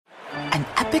An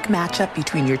epic matchup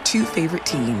between your two favorite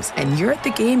teams, and you're at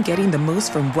the game getting the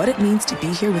most from what it means to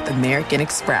be here with American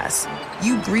Express.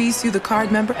 You breeze through the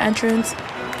card member entrance,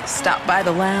 stop by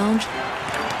the lounge.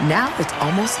 Now it's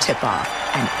almost tip-off,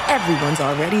 and everyone's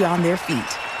already on their feet.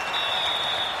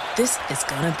 This is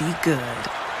gonna be good.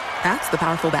 That's the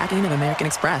powerful backing of American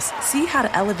Express. See how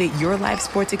to elevate your live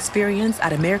sports experience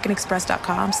at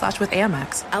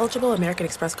americanexpress.com/with-Amex. Eligible American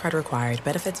Express card required.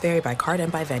 Benefits vary by card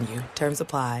and by venue. Terms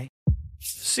apply.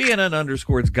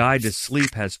 CNN_'s Guide to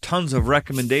Sleep has tons of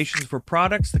recommendations for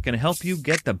products that can help you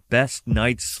get the best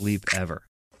night's sleep ever.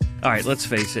 All right, let's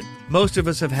face it. Most of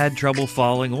us have had trouble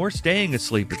falling or staying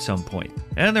asleep at some point.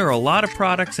 And there are a lot of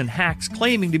products and hacks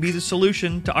claiming to be the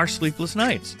solution to our sleepless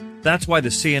nights. That's why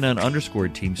the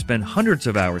CNN_ team spend hundreds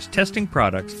of hours testing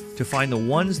products to find the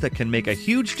ones that can make a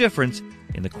huge difference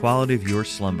in the quality of your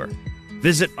slumber.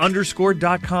 Visit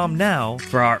underscore.com now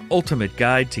for our ultimate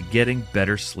guide to getting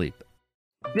better sleep.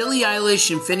 Billie Eilish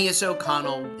and Phineas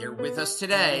O'Connell, they're with us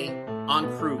today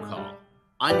on Crew Call.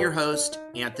 I'm your host,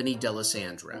 Anthony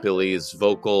D'Alessandro. Billie's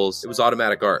vocals, it was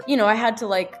automatic art. You know, I had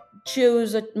to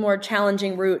choose a more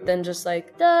challenging route than just da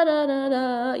da da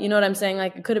da. You know what I'm saying?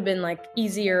 It could have been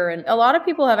easier. And a lot of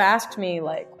people have asked me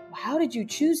how did you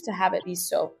choose to have it be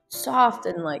so soft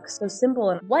and so simple?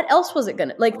 And what else was it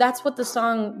gonna that's what the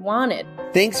song wanted.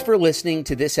 Thanks for listening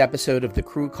to this episode of the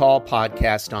Crew Call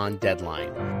podcast on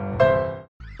Deadline.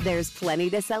 There's plenty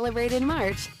to celebrate in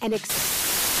March and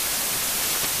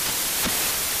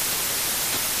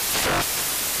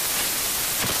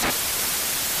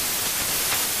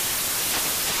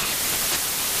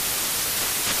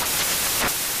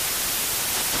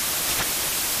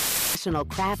National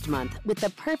Craft Month with the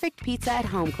perfect pizza at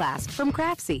home class from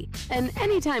Craftsy. And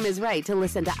anytime is right to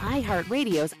listen to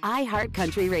iHeartRadio's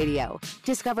iHeartCountry Radio.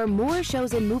 Discover more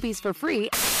shows and movies for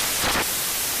free.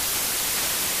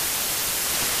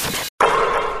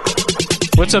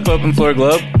 What's up, Open Floor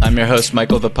Globe? I'm your host,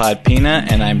 Michael the Pod Pina,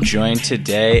 and I'm joined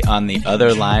today on the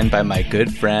other line by my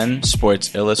good friend,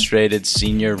 Sports Illustrated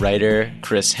senior writer,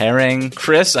 Chris Herring.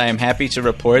 Chris, I am happy to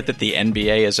report that the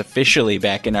NBA is officially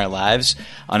back in our lives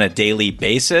on a daily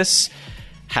basis.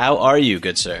 How are you,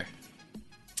 good sir?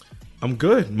 I'm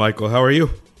good, Michael. How are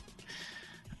you?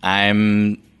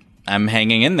 I'm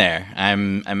hanging in there. I've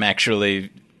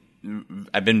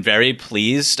been very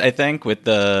pleased, I think, with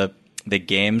the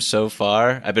games so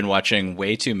far. I've been watching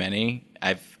way too many.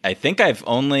 I have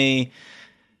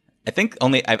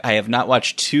not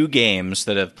watched two games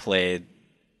that have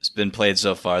been played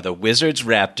so far. The Wizards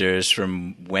Raptors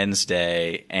from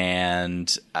Wednesday,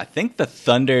 and I think the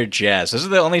Thunder Jazz. Those are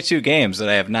the only two games that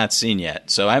I have not seen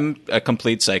yet. So I'm a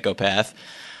complete psychopath.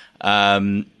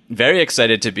 Very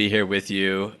excited to be here with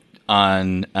you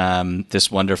on this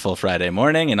wonderful Friday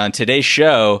morning. And on today's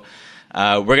show,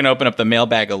 we're going to open up the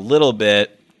mailbag a little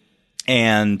bit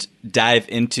and dive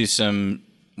into some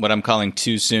what I'm calling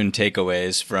too soon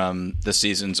takeaways from the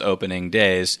season's opening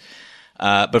days.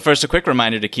 But first, a quick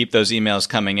reminder to keep those emails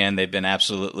coming in. They've been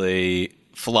absolutely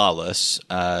flawless.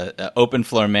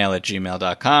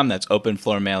 Openfloormail@gmail.com. That's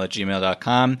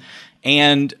openfloormail@gmail.com.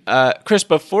 And Chris,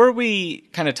 before we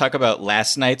kind of talk about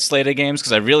last night's slate of games,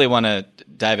 because I really want to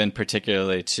dive in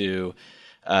particularly to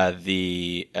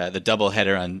the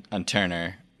doubleheader on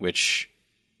Turner, which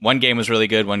one game was really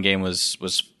good, one game was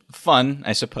fun,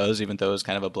 I suppose, even though it was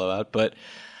kind of a blowout. But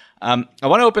I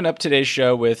want to open up today's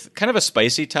show with kind of a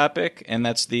spicy topic, and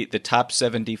that's the top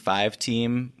 75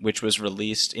 team, which was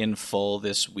released in full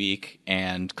this week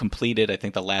and completed. I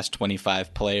think the last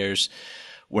 25 players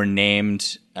were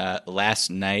named last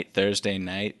night, Thursday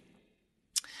night.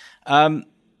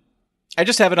 I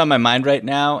just have it on my mind right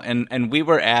now, and we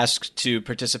were asked to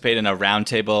participate in a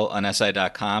roundtable on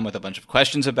SI.com with a bunch of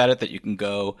questions about it that you can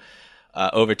go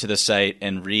over to the site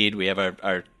and read. We have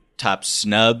our top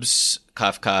snubs,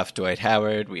 cough, cough, Dwight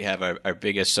Howard. We have our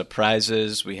biggest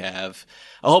surprises. We have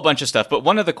a whole bunch of stuff. But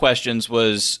one of the questions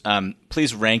was,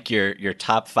 please rank your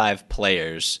top 5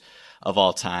 players of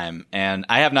all time. And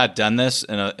I have not done this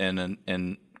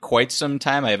in quite some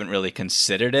time. I haven't really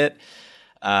considered it.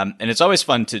 And it's always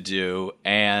fun to do.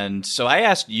 And so I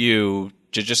asked you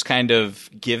to just kind of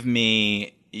give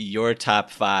me your top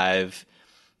 5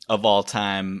 of all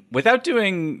time without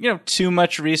doing, too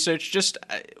much research. Just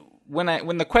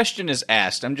when the question is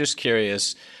asked, I'm just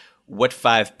curious what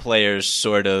 5 players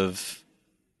sort of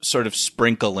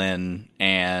sprinkle in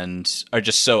and are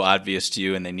just so obvious to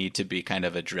you and they need to be kind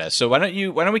of addressed. So why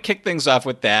don't we kick things off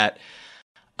with that?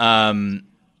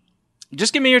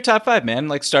 Just give me your top 5,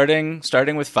 man. Starting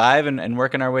with 5 and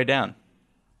working our way down.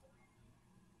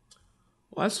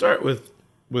 Well, I start with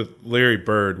Larry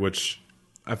Bird, which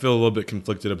I feel a little bit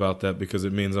conflicted about that because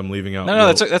it means I'm leaving out.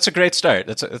 No, that's a great start.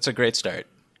 That's a great start.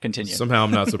 Continue. Somehow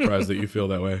I'm not surprised that you feel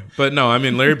that way. But no, I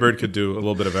mean, Larry Bird could do a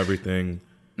little bit of everything.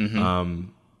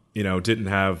 Didn't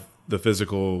have the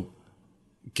physical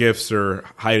gifts or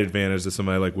height advantage that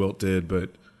somebody like Wilt did, but,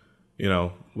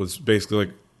 was basically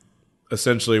like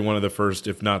essentially one of the first,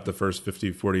 if not the first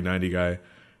 50, 40, 90 guy,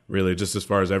 really, just as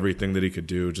far as everything that he could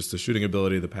do, just the shooting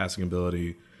ability, the passing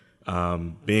ability,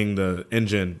 being the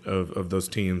engine of those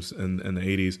teams in the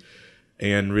 80s,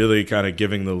 and really kind of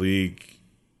giving the league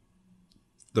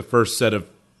the first set of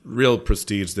real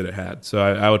prestige that it had. So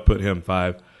I would put him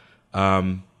 5.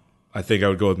 I think I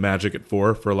would go with Magic at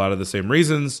 4 for a lot of the same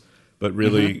reasons, but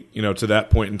really, to that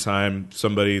point in time,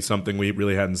 something we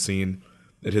really hadn't seen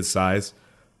at his size,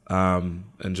 and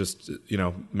just,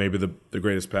 maybe the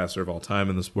greatest passer of all time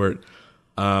in the sport.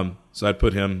 So I'd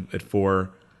put him at 4,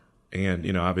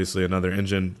 and, obviously another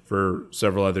engine for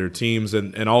several other teams,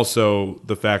 and also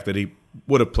the fact that he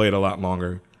would have played a lot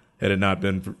longer had it not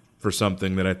been for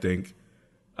something that I think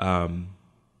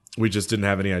we just didn't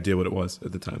have any idea what it was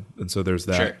at the time. And so there's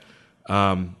that.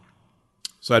 Sure.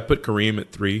 So I'd put Kareem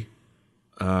at 3.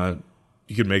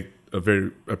 You could make a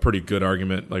pretty good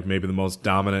argument, like maybe the most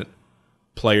dominant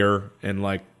player in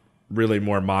like really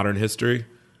more modern history.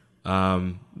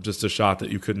 Just a shot that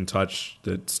you couldn't touch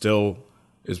that still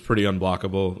is pretty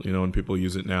unblockable, when people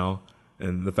use it now.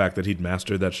 And the fact that he'd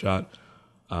mastered that shot,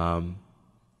 Giannis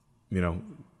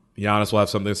will have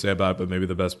something to say about it, but maybe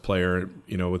the best player,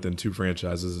 within 2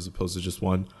 franchises as opposed to just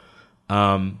one.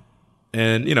 And,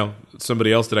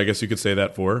 somebody else that I guess you could say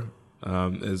that for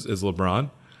is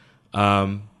LeBron.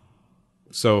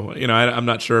 So, I'm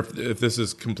not sure if this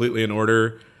is completely in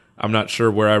order. I'm not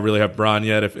sure where I really have Bron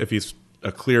yet, if he's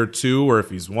a clear 2 or if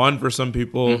he's 1 for some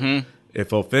people.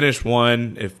 If he'll finish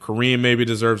 1, if Kareem maybe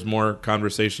deserves more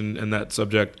conversation in that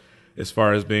subject as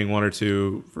far as being 1 or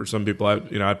 2. For some people, I'd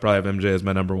probably have MJ as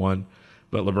my number 1.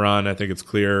 But LeBron, I think it's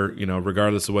clear,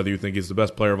 regardless of whether you think he's the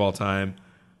best player of all time.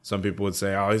 Some people would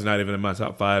say, he's not even in my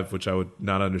top 5, which I would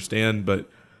not understand. But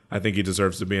I think he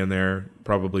deserves to be in there,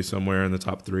 probably somewhere in the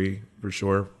top 3 for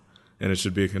sure. And it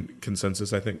should be a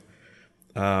consensus, I think.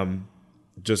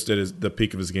 Just at the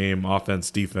peak of his game,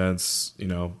 offense, defense,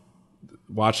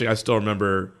 I still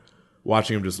remember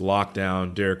watching him just lock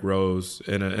down Derrick Rose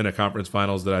in a conference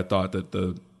finals that I thought that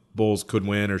the Bulls could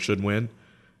win or should win.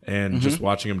 And just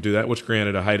watching him do that, which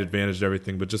granted a height advantage and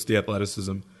everything, but just the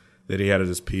athleticism that he had at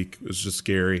his peak was just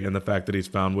scary. And the fact that he's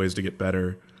found ways to get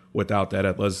better without that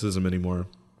athleticism anymore,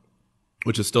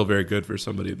 which is still very good for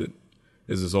somebody that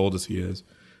is as old as he is.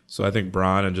 So I think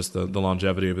Bron and just the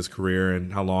longevity of his career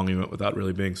and how long he went without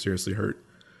really being seriously hurt.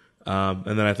 And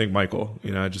then I think Michael,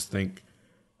 I just think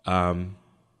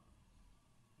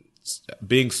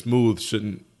being smooth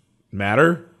shouldn't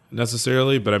matter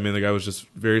necessarily, but I mean, the guy was just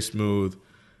very smooth.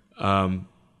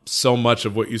 So much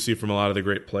of what you see from a lot of the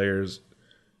great players,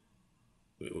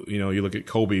 you look at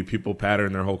Kobe, people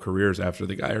pattern their whole careers after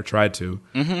the guy or tried to.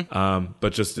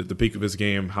 But just at the peak of his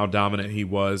game, how dominant he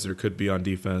was or could be on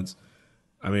defense.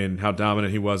 I mean, how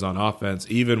dominant he was on offense,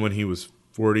 even when he was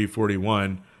 40,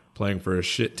 41, playing for a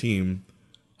shit team.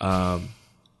 How,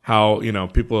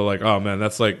 people are like, oh man,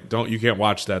 that's like, you can't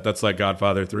watch that. That's like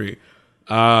Godfather 3.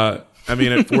 I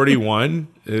mean, at 41,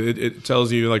 it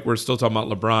tells you, like, we're still talking about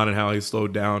LeBron and how he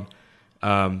slowed down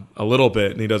a little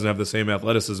bit and he doesn't have the same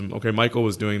athleticism. Okay, Michael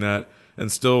was doing that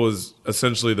and still was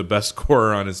essentially the best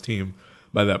scorer on his team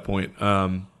by that point.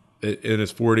 In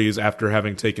his 40s, after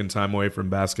having taken time away from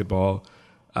basketball,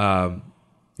 I'm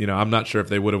not sure if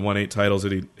they would have won 8 titles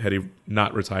had he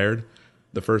not retired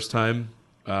the first time.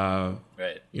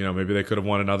 Right. Maybe they could have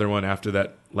won another one after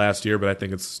that last year, but I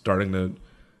think it's starting to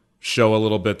show a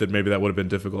little bit that maybe that would have been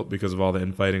difficult because of all the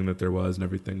infighting that there was and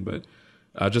everything. But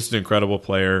just an incredible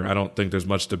player. I don't think there's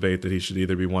much debate that he should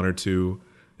either be 1 or 2.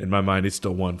 In my mind, he's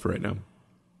still 1 for right now.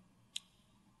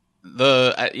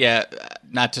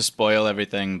 Not to spoil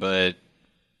everything, but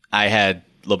I had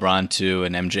LeBron 2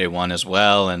 and MJ 1 as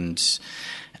well, and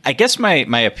I guess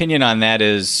my opinion on that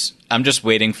is I'm just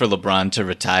waiting for LeBron to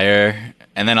retire,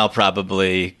 and then I'll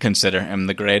probably consider him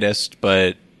the greatest.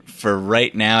 But for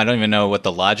right now, I don't even know what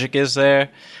the logic is there.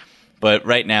 But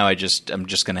right now, I'm just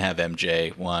going to have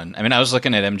MJ 1. I mean, I was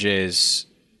looking at MJ's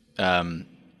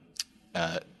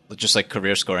just like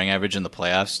career scoring average in the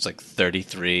playoffs. It's like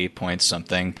 33 point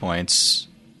something points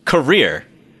career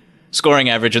scoring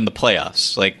average in the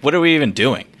playoffs. Like, what are we even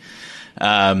doing?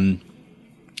 So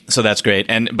that's great.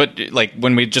 But like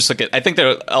when we just look at, I think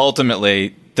that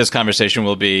ultimately this conversation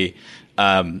will be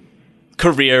Kareem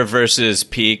career versus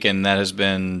peak, and that has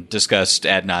been discussed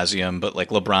ad nauseum, but like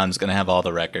LeBron's going to have all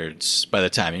the records by the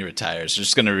time he retires. It's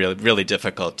just going to really, really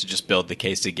difficult to just build the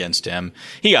case against him.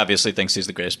 He obviously thinks he's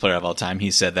the greatest player of all time. He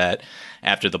said that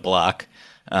after the block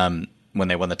when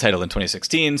they won the title in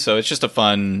 2016. So it's just a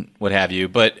fun what have you.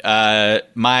 But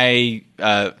my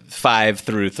 5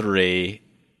 through 3,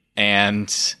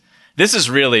 and this is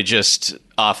really just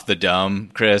off the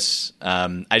dome, Chris.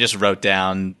 I just wrote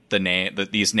down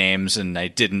these names, and I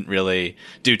didn't really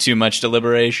do too much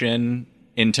deliberation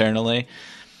internally.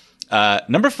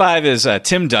 Number 5 is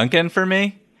Tim Duncan for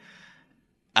me.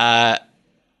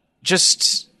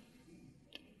 Just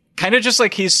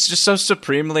like he's just so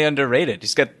supremely underrated.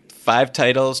 He's got 5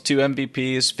 titles, 2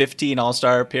 MVPs, 15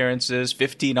 All-Star appearances,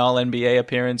 15 All-NBA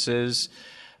appearances.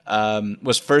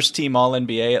 Was first team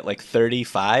All-NBA at like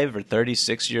 35 or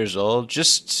 36 years old.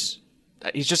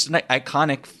 He's just an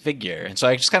iconic figure. And so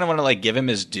I just kind of want to like give him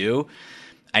his due.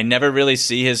 I never really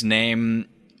see his name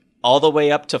all the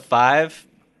way up to 5,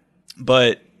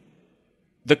 but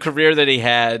the career that he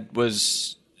had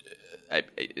was,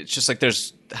 it's just like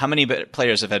there's, how many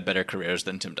players have had better careers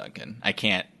than Tim Duncan? I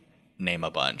can't name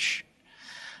a bunch.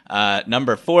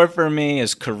 Number 4 for me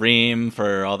is Kareem,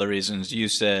 for all the reasons you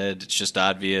said. It's just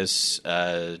obvious.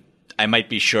 I might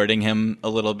be shorting him a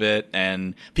little bit,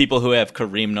 and people who have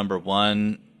Kareem number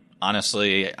 1,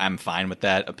 honestly, I'm fine with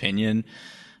that opinion.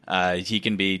 He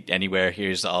can be anywhere.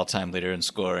 He's the all-time leader in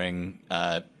scoring.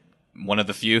 One of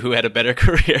the few who had a better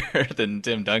career than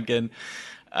Tim Duncan.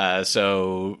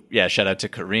 So yeah, shout out to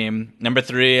Kareem. Number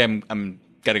 3, I'm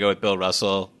got to go with Bill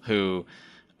Russell, who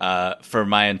for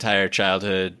my entire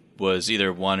childhood was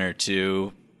either 1 or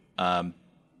 2.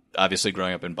 Obviously,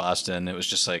 growing up in Boston, it was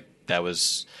just like that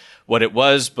was what it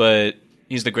was. But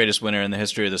he's the greatest winner in the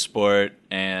history of the sport,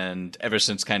 and ever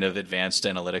since kind of advanced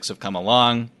analytics have come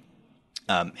along,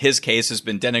 his case has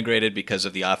been denigrated because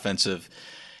of the offensive,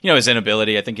 his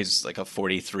inability. I think he's like a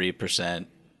 43%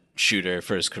 shooter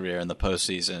for his career in the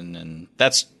postseason, and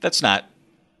that's not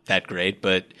that great.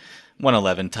 But won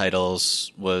 11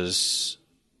 titles, was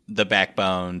the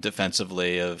backbone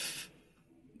defensively of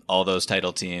all those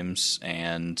title teams,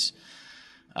 and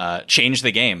changed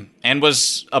the game, and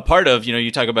was a part of,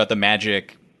 you talk about the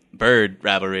Magic Bird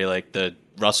rivalry, like the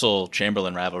Russell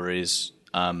Chamberlain rivalries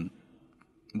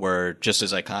were just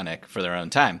as iconic for their own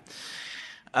time.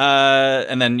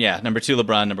 And then, number 2,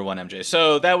 LeBron, number 1, MJ.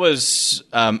 So that was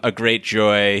a great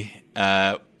joy.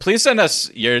 Please send us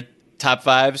your top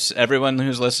 5s, everyone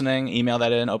who's listening. Email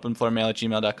that in,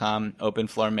 openfloormail@gmail.com,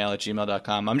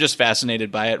 openfloormail@gmail.com. I'm just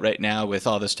fascinated by it right now with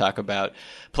all this talk about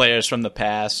players from the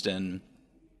past, and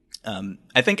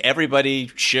I think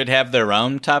everybody should have their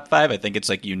own top 5. I think it's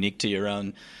like unique to your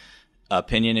own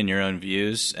opinion and your own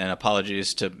views. And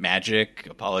apologies to Magic,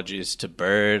 apologies to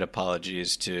Bird,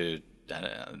 apologies to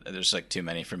there's like too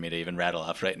many for me to even rattle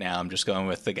off right now. I'm just going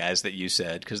with the guys that you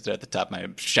said because they're at the top of my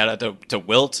shout out to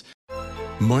Wilt.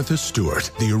 Martha Stewart,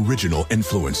 the original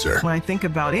influencer. When I think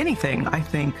about anything, I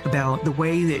think about the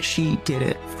way that she did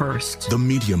it first. The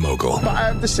media mogul.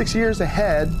 5 to 6 years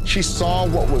ahead, she saw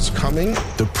what was coming.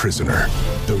 The prisoner.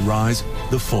 The rise,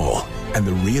 the fall, and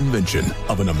the reinvention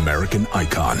of an American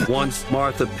icon. Once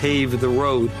Martha paved the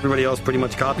road, everybody else pretty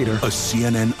much copied her. A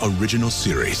CNN original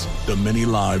series, The Many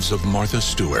Lives of Martha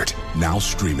Stewart, now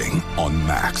streaming on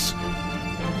Max.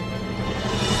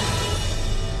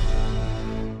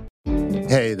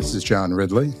 Hey, this is John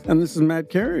Ridley. And this is Matt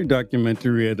Carey,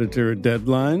 documentary editor at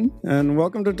Deadline. And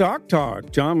welcome to Doc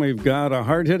Talk. John, we've got a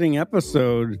hard-hitting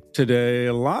episode today.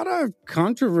 A lot of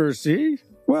controversy.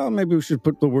 Well, maybe we should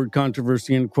put the word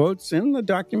controversy in quotes in the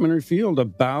documentary field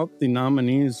about the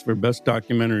nominees for Best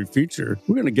Documentary Feature.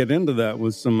 We're going to get into that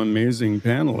with some amazing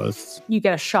panelists. You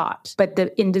get a shot, but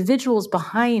the individuals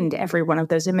behind every one of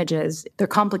those images, they're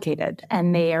complicated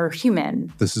and they are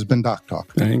human. This has been Doc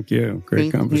Talk. Thank you.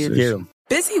 Great conversation. Thank you.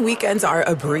 Busy weekends are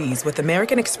a breeze with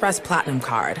American Express Platinum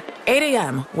Card. 8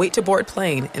 a.m., wait to board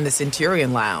plane in the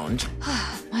Centurion Lounge.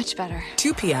 Much better.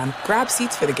 2 p.m., grab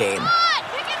seats for the game.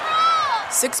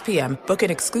 6 p.m., book an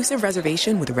exclusive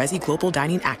reservation with Resy Global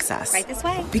Dining Access. Right this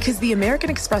way. Because the American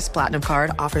Express Platinum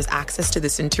Card offers access to the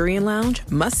Centurion Lounge,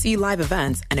 must-see live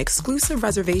events, and exclusive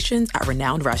reservations at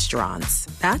renowned restaurants.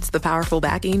 That's the powerful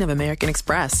backing of American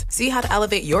Express. See how to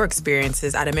elevate your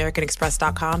experiences at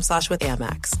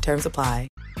americanexpress.com/withAmex. Terms apply.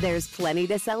 There's plenty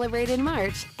to celebrate in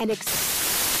March, and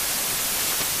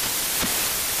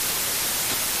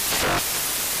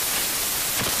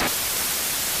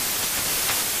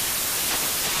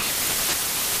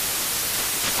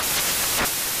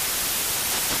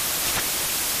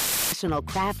National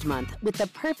Craft Month with the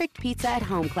perfect pizza at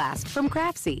home class from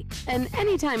Craftsy. And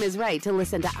anytime is right to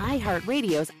listen to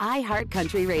iHeartRadio's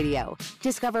iHeartCountry Radio.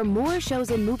 Discover more shows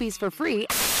and movies for free.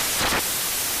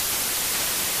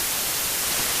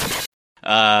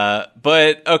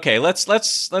 But okay,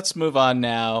 let's move on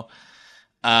now.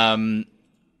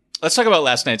 Let's talk about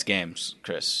last night's games,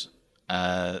 Chris.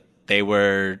 They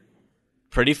were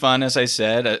pretty fun, as I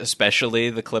said, especially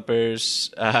the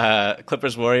Clippers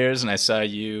Warriors, and I saw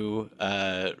you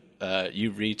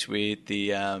retweet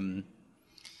the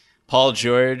Paul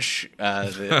George.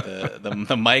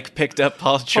 The mic picked up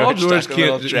Paul George. Paul George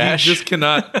can't. He just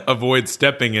cannot avoid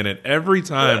stepping in it every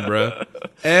time, bro.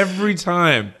 Every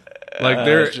time. Like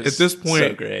at this point,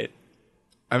 so great.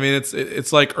 I mean,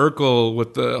 it's like Urkel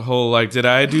with the whole like, did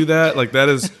I do that? Like that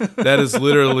is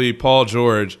literally Paul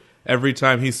George. Every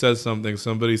time he says something,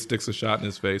 somebody sticks a shot in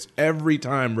his face. Every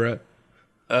time, bro.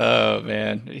 Oh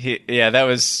man, that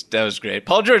was great.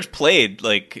 Paul George played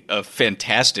like a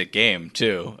fantastic game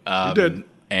too. He did,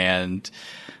 and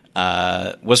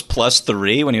was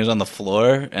 +3 when he was on the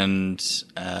floor, and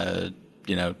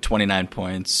 29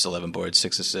 points, 11 boards,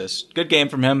 6 assists. Good game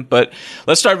from him. But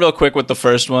let's start real quick with the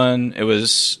first one. It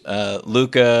was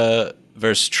Luka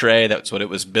versus Trey. That's what it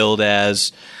was billed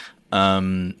as.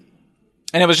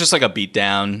 And it was just like a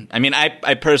beatdown. I mean,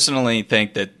 I personally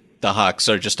think that the Hawks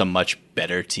are just a much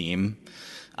better team.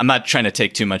 I'm not trying to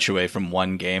take too much away from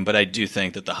one game, but I do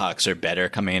think that the Hawks are better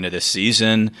coming into this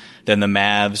season than the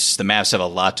Mavs. The Mavs have a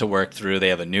lot to work through. They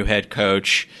have a new head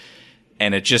coach.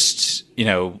 And it just,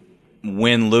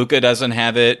 when Luka doesn't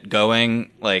have it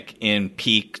going, like in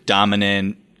peak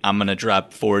dominant, I'm going to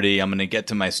drop 40, I'm going to get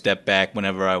to my step back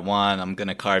whenever I want, I'm going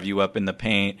to carve you up in the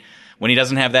paint. When he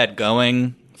doesn't have that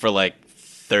going for like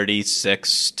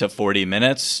 36 to 40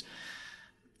 minutes,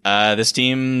 this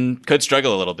team could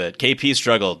struggle a little bit. KP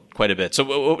struggled quite a bit.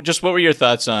 So just what were your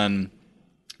thoughts on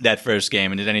that first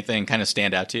game, and did anything kind of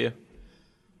stand out to you?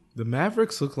 The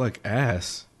Mavericks look like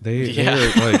ass. They're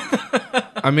like,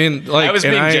 I mean, like, I was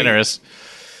being generous.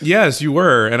 Yes, you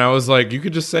were, and I was like, you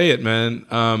could just say it,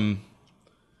 man.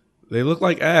 They look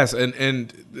like ass,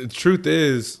 and the truth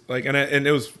is, like, and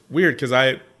it was weird because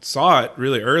I saw it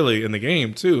really early in the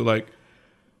game too. Like,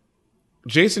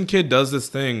 Jason Kidd does this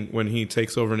thing when he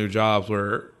takes over new jobs,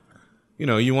 where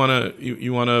you want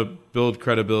to build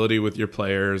credibility with your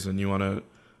players, and you want to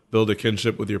build a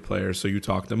kinship with your players, so you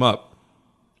talk them up.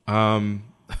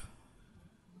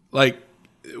 Like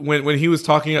when he was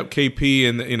talking up KP,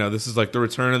 and this is like the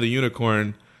return of the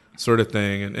unicorn sort of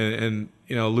thing, and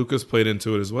Lucas played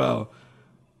into it as well.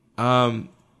 I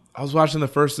was watching the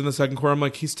first and the second quarter. I'm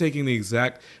like, he's taking the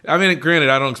exact. I mean, granted,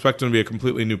 I don't expect him to be a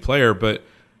completely new player, but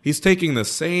he's taking the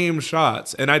same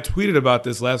shots. And I tweeted about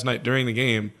this last night during the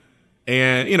game,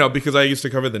 and because I used to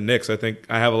cover the Knicks, I think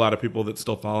I have a lot of people that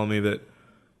still follow me that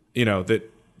that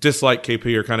dislike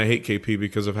KP or kind of hate KP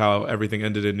because of how everything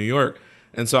ended in New York.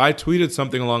 And so I tweeted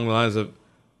something along the lines of,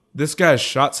 this guy's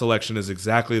shot selection is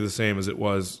exactly the same as it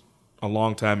was a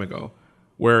long time ago,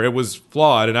 where it was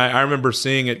flawed. And I remember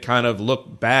seeing it kind of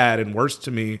look bad and worse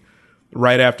to me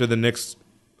right after the Knicks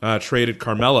traded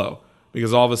Carmelo,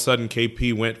 because all of a sudden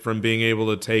KP went from being able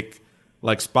to take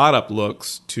like spot up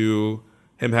looks to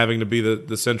him having to be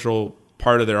the central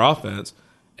part of their offense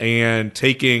and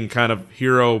taking kind of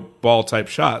hero ball type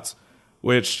shots,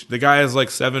 which the guy is like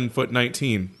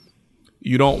 7'19".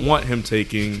 You don't want him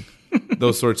taking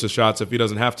those sorts of shots if he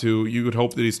doesn't have to. You would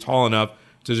hope that he's tall enough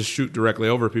to just shoot directly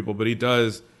over people, but he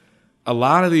does a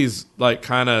lot of these like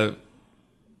kind of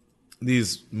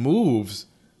these moves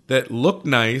that look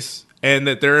nice and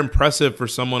that they're impressive for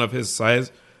someone of his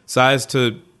size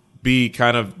to be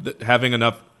kind of having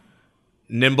enough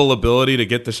nimble ability to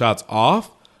get the shots off,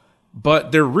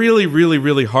 but they're really, really,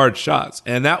 really hard shots.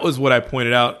 And that was what I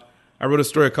pointed out. I wrote a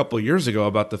story a couple of years ago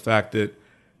about the fact that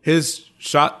his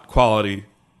shot quality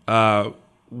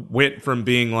went from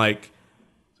being like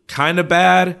kind of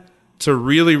bad to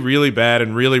really, really bad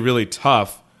and really, really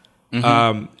tough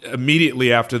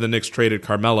immediately after the Knicks traded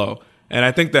Carmelo. And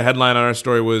I think the headline on our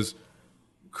story was,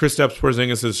 Kristaps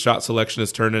Porzingis' shot selection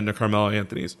has turned into Carmelo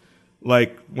Anthony's.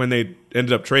 Like, when they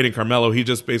ended up trading Carmelo, he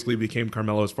just basically became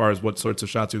Carmelo as far as what sorts of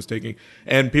shots he was taking.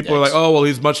 And people are like, oh, well,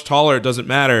 he's much taller, it doesn't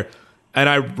matter. And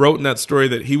I wrote in that story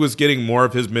that he was getting more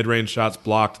of his mid-range shots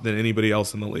blocked than anybody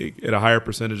else in the league, at a higher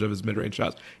percentage of his mid-range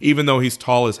shots, even though he's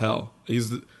tall as hell.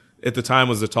 At the time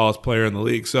was the tallest player in the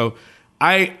league. So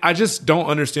I just don't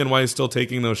understand why he's still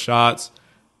taking those shots.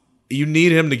 You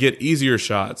need him to get easier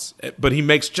shots, but he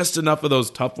makes just enough of those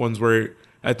tough ones where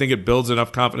I think it builds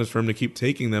enough confidence for him to keep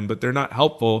taking them, but they're not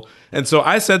helpful. And so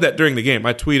I said that during the game.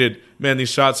 I tweeted, man, these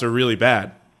shots are really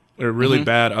bad. They're really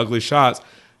bad, ugly shots.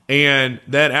 And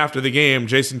then after the game,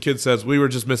 Jason Kidd says, we were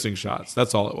just missing shots.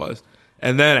 That's all it was.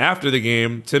 And then after the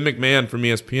game, Tim McMahon from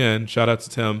ESPN, shout out to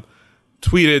Tim,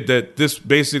 tweeted that this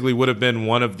basically would have been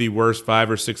one of the worst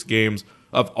 5 or 6 games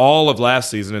of all of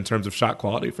last season in terms of shot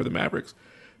quality for the Mavericks.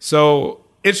 So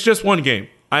it's just one game.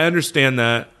 I understand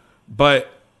that. But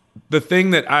the thing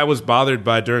that I was bothered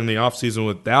by during the offseason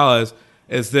with Dallas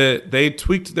is that they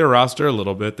tweaked their roster a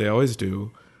little bit. They always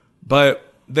do. But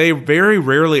they very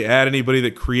rarely add anybody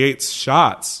that creates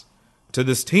shots to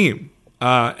this team.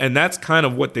 And that's kind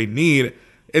of what they need.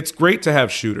 It's great to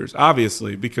have shooters,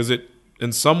 obviously, because it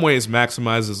in some ways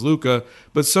maximizes Luka,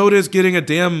 but so does getting a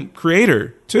damn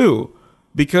creator, too,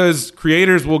 because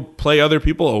creators will play other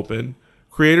people open.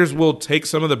 Creators will take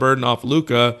some of the burden off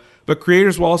Luka, but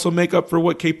creators will also make up for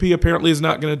what KP apparently is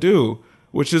not going to do,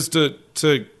 which is to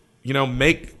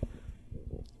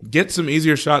get some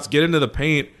easier shots, get into the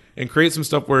paint, and create some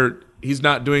stuff where he's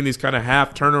not doing these kind of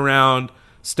half turnaround,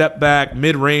 step back,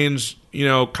 mid-range,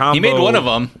 combo. He made one of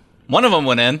them. One of them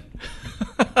went in.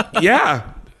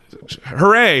 Yeah.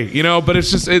 Hooray. But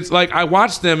it's like I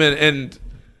watched them and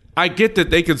I get that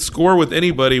they can score with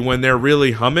anybody when they're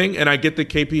really humming, and I get that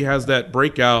KP has that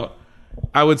breakout,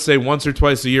 I would say once or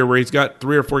twice a year where he's got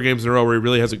 3 or 4 games in a row where he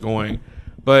really has it going.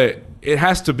 But it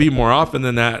has to be more often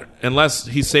than that unless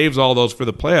he saves all those for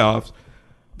the playoffs.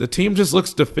 The team just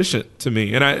looks deficient to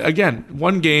me. And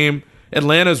one game,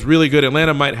 Atlanta's really good.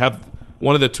 Atlanta might have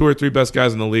one of the 2 or 3 best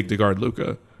guys in the league to guard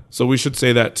Luka. So we should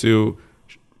say that too.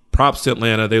 Props to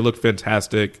Atlanta. They look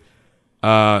fantastic.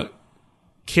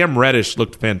 Cam Reddish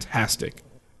looked fantastic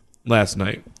last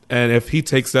night. And if he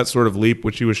takes that sort of leap,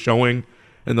 which he was showing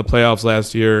in the playoffs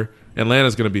last year,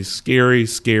 Atlanta's going to be scary,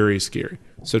 scary, scary.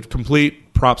 So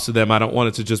complete props to them. I don't want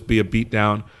it to just be a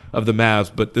beatdown of the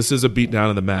Mavs, but this is a beatdown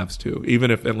of the Mavs too.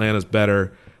 Even if Atlanta's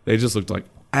better, they just looked like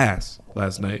ass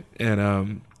last night.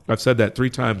 And I've said that 3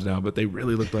 times now, but they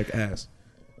really looked like ass.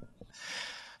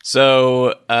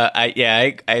 So I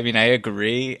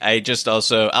agree. I just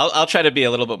also I'll try to be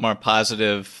a little bit more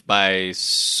positive by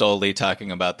solely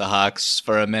talking about the Hawks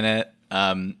for a minute.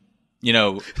 That's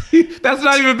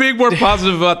not even being more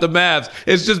positive about the Mavs.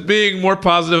 It's just being more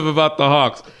positive about the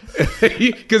Hawks.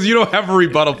 Because you don't have a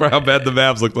rebuttal for how bad the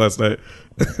Mavs looked last night.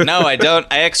 No, I don't.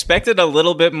 I expected a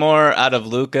little bit more out of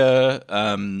Luka.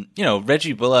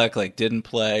 Reggie Bullock didn't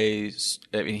play.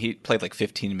 I mean, he played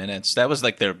 15 minutes. That was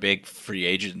their big free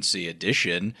agency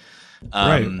addition.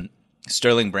 Right.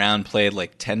 Sterling Brown played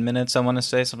 10 minutes. I want to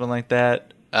say something like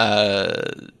that.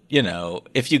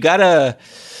 If you gotta.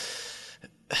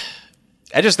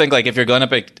 I just think if you're going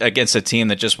up against a team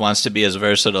that just wants to be as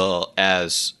versatile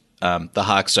as the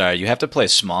Hawks are, you have to play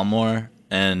small more.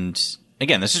 And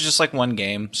again, this is just one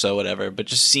game, so whatever. But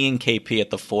just seeing KP at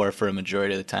the 4 for a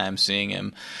majority of the time, seeing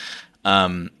him,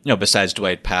 besides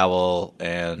Dwight Powell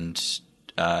and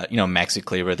Maxi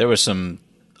Kleber, there was some.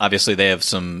 Obviously, they have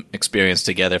some experience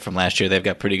together from last year. They've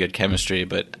got pretty good chemistry,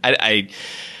 but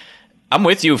I'm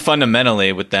with you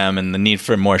fundamentally with them and the need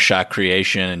for more shot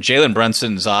creation. And Jalen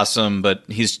Brunson's awesome, but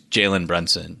he's Jalen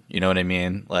Brunson. You know what I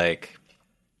mean?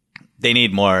 They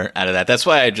need more out of that. That's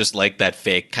why I just like that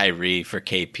fake Kyrie for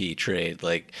KP trade.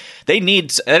 They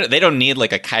don't need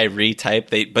a Kyrie type,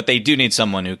 but they do need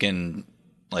someone who can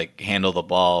handle the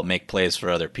ball, make plays for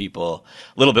other people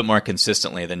a little bit more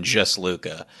consistently than just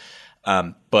Luka.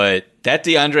 But that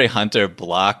DeAndre Hunter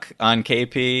block on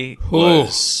KP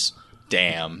was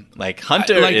damn.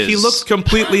 Hunter he looks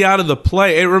completely out of the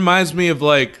play. It reminds me of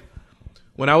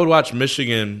when I would watch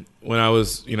Michigan when I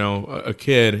was, a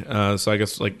kid, so I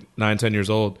guess 9-10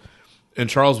 years old, and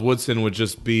Charles Woodson would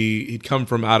just he'd come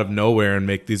from out of nowhere and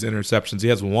make these interceptions. He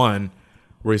has one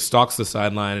where he stalks the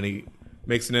sideline and he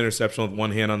makes an interception with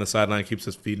one hand on the sideline, keeps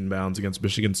his feet in bounds against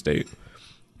Michigan State.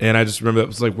 And I just remember it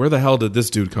was where the hell did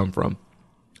this dude come from?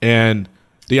 And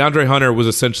DeAndre Hunter was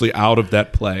essentially out of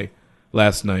that play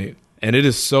last night. And it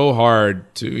is so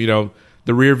hard to,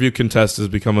 the rear view contest has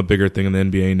become a bigger thing in the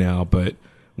NBA now, but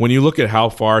when you look at how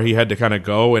far he had to kind of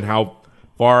go and how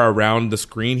far around the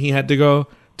screen he had to go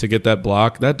to get that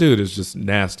block, that dude is just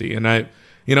nasty. And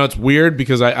it's weird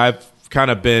because I've kind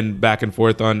of been back and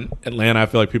forth on Atlanta. I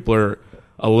feel like people are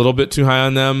a little bit too high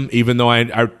on them, even though I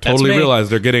totally realize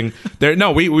they're getting there.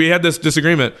 No, we had this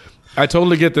disagreement. I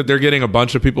totally get that they're getting a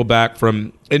bunch of people back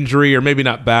from injury, or maybe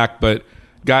not back, but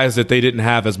guys that they didn't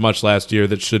have as much last year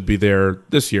that should be there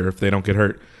this year if they don't get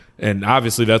hurt. And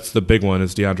obviously that's the big one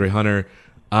is DeAndre Hunter.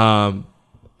 And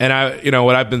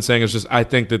what I've been saying is just, I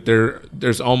think that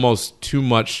there's almost too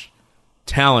much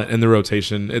talent in the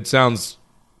rotation. It sounds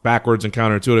backwards and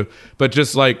counterintuitive, but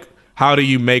just how do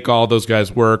you make all those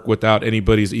guys work without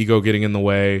anybody's ego getting in the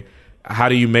way? How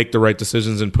do you make the right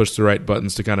decisions and push the right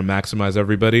buttons to kind of maximize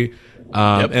everybody?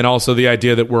 And also the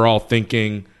idea that we're all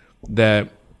thinking that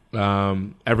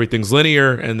everything's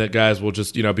linear and that guys will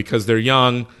just, because they're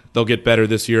young, they'll get better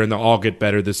this year and they'll all get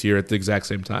better this year at the exact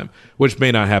same time, which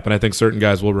may not happen. I think certain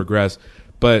guys will regress.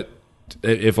 But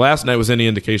if last night was any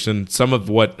indication, some of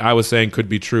what I was saying could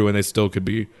be true and they still could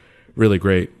be really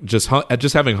great. Just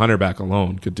having Hunter back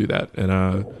alone could do that.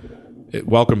 And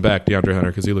welcome back DeAndre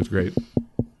Hunter, because he looked great.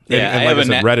 Yeah, and like I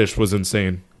said, Reddish was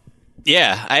insane.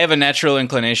 Yeah, I have a natural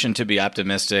inclination to be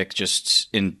optimistic just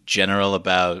in general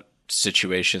about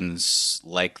situations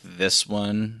like this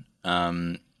one,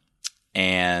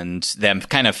 and them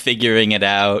kind of figuring it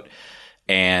out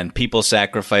and people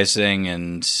sacrificing,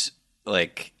 and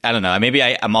like, I don't know, maybe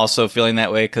I'm also feeling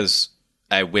that way because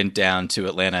I went down to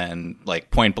Atlanta and like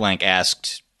point blank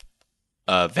asked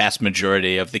a vast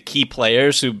majority of the key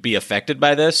players who'd be affected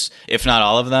by this, if not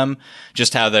all of them,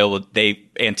 just how they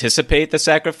anticipate the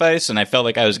sacrifice. And I felt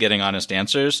like I was getting honest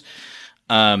answers,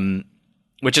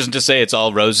 which isn't to say it's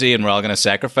all rosy and we're all going to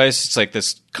sacrifice. It's like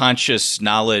this conscious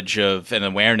knowledge of and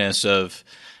awareness of,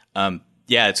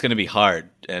 it's going to be hard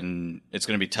and it's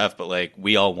going to be tough, but like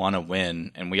we all want to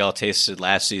win and we all tasted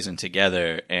last season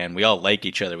together and we all like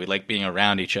each other. We like being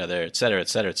around each other, et cetera, et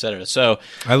cetera, et cetera. So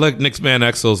I like Nick Van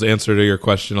Exel's answer to your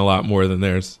question a lot more than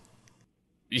theirs.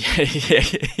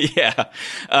 Yeah.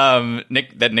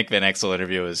 Nick Van Exel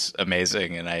interview was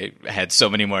amazing. And I had so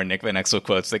many more Nick Van Exel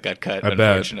quotes that got cut,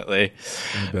 unfortunately.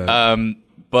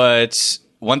 But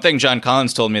one thing John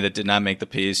Collins told me that did not make the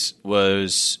piece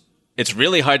was it's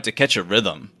really hard to catch a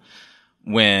rhythm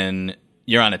when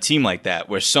you're on a team like that,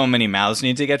 where so many mouths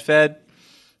need to get fed.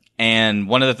 And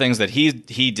one of the things that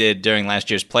he did during last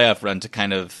year's playoff run to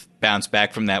kind of bounce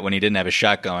back from that when he didn't have a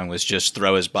shot going was just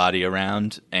throw his body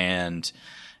around and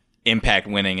impact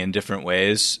winning in different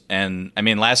ways. And I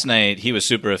mean, last night he was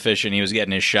super efficient. He was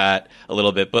getting his shot a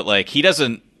little bit, but like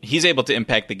he's able to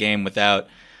impact the game without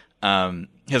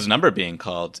his number being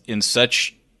called in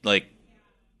such like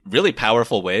really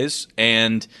powerful ways.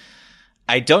 And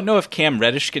I don't know if Cam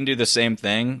Reddish can do the same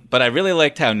thing, but I really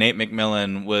liked how Nate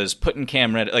McMillan was putting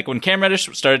Cam Reddish, like when Cam Reddish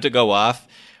started to go off,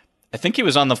 I think he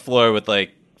was on the floor with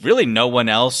like really no one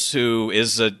else who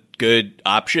is a good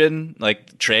option.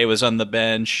 Like Trey was on the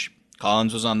bench,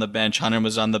 Collins was on the bench, Hunter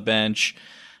was on the bench.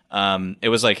 It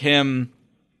was like him,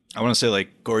 I want to say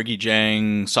like Gorgie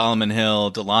Jang, Solomon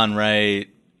Hill, DeLon Wright,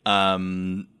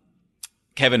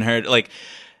 Kevin Hurt, like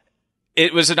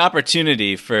it was an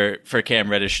opportunity for Cam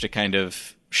Reddish to kind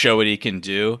of show what he can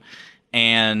do.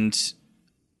 And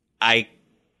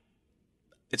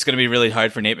it's going to be really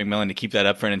hard for Nate McMillan to keep that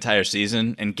up for an entire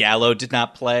season. And Gallo did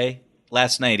not play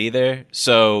last night either.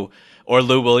 Or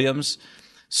Lou Williams.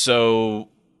 So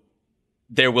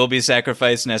there will be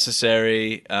sacrifice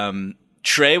necessary.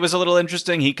 Trey was a little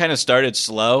interesting. He kind of started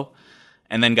slow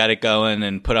and then got it going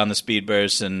and put on the speed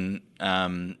burst. And,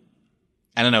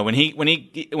 I don't know, when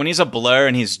he's a blur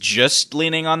and he's just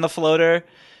leaning on the floater,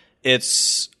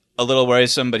 it's a little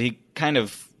worrisome, but he kind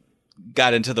of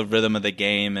got into the rhythm of the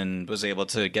game and was able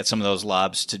to get some of those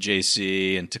lobs to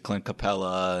JC and to Clint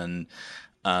Capella and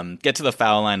get to the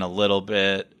foul line a little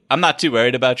bit. I'm not too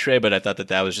worried about Trey, but I thought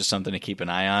that was just something to keep an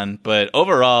eye on. But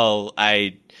overall,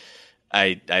 I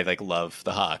like love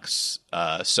the Hawks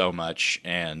so much,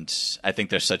 and I think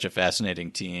they're such a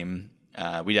fascinating team.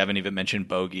 We haven't even mentioned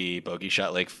Bogey. Bogey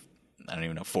shot like, I don't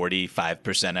even know,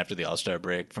 45% after the All-Star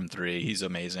break from three. He's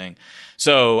amazing.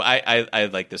 So I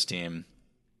like this team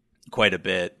quite a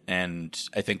bit, and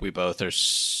I think we both are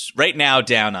right now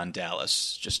down on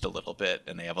Dallas just a little bit,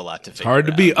 and they have a lot to figure out. Hard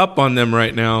to be up on them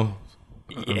right now.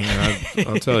 Yeah.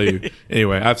 I'll tell you.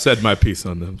 Anyway, I've said my piece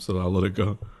on them, so I'll let it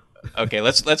go. Okay,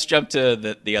 let's jump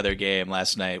to the other game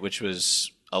last night, which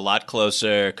was a lot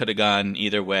closer, could have gone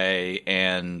either way,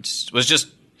 and was just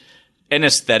an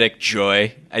aesthetic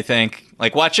joy, I think.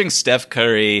 Like watching Steph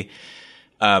Curry,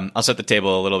 I'll set the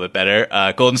table a little bit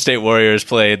better. Golden State Warriors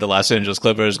played the Los Angeles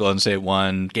Clippers. Golden State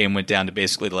won. Game went down to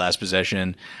basically the last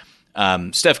possession.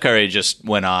 Steph Curry just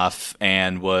went off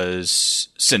and was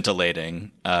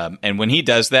scintillating. And when he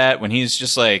does that, when he's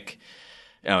just like,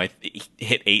 he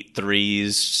hit 8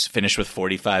 threes, finished with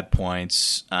 45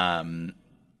 points,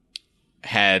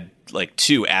 had like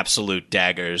 2 absolute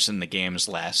daggers in the game's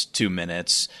last 2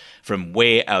 minutes from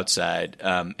way outside.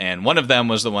 And one of them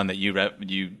was the one that you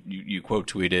quote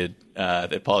tweeted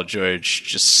that Paul George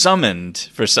just summoned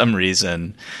for some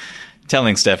reason,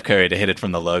 telling Steph Curry to hit it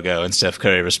from the logo, and Steph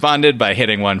Curry responded by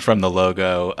hitting one from the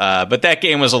logo. But that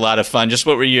game was a lot of fun. Just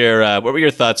what were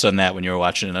your thoughts on that when you were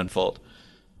watching it unfold?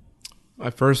 My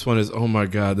first one is, oh my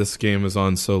God, this game is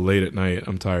on so late at night.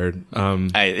 I'm tired.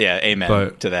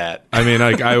 Amen to that. I mean,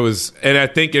 like I was, and I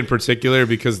think in particular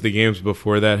because the games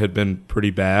before that had been pretty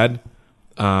bad.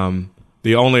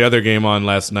 The only other game on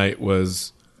last night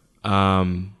was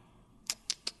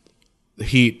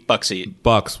Heat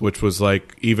Bucks, which was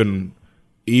like even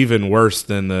worse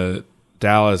than the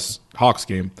Dallas Hawks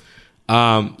game.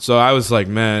 So I was like,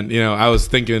 man, I was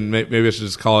thinking maybe I should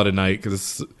just call it a night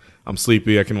because I'm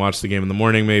sleepy. I can watch the game in the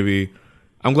morning. Maybe.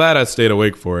 I'm glad I stayed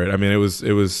awake for it. I mean, it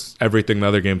was everything the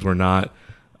other games were not.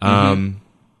 And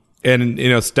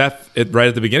Steph, right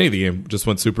at the beginning of the game, just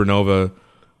went supernova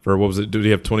for what was it? Did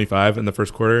he have 25 in the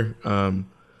first quarter? I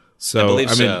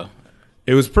believe so.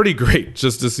 It was pretty great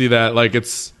just to see that. Like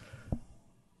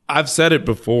I've said it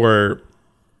before.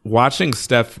 Watching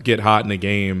Steph get hot in a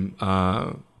game,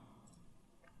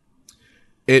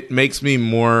 it makes me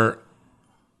more.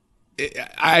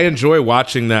 I enjoy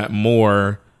watching that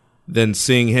more than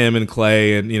seeing him and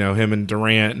Clay and him and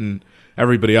Durant and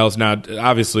everybody else. Now,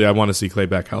 obviously, I want to see Clay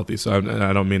back healthy, so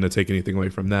I don't mean to take anything away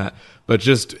from that. But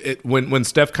just when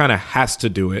Steph kind of has to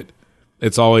do it,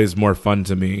 it's always more fun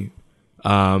to me.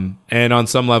 And on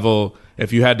some level,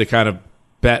 if you had to kind of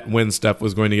bet when Steph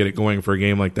was going to get it going for a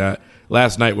game like that,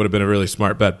 last night would have been a really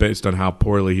smart bet based on how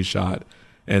poorly he shot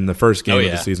in the first game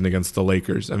of the season against the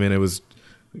Lakers. I mean, it was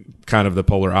kind of the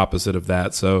polar opposite of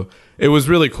that. So it was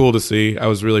really cool to see. I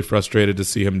was really frustrated to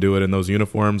see him do it in those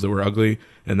uniforms that were ugly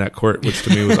and that court, which to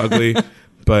me was ugly,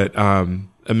 but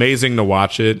amazing to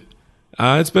watch it.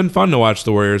 It's been fun to watch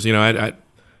the Warriors. I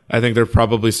think they're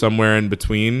probably somewhere in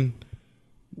between,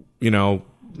 or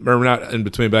not in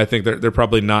between, but I think they're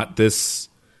probably not this.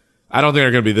 I don't think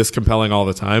they're going to be this compelling all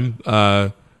the time.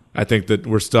 I think that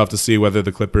we're still have to see whether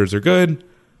the Clippers are good.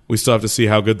 We still have to see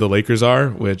how good the Lakers are,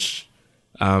 which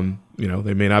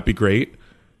they may not be great.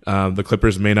 The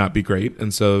Clippers may not be great.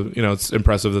 And so, it's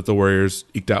impressive that the Warriors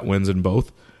eked out wins in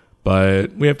both.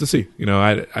 But we have to see.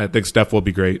 I think Steph will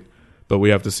be great, but we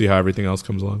have to see how everything else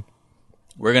comes along.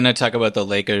 We're going to talk about the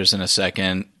Lakers in a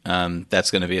second.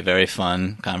 That's going to be a very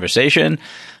fun conversation.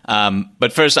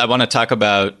 But first, I want to talk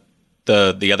about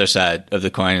the other side of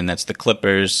the coin, and that's the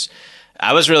Clippers.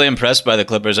 I was really impressed by the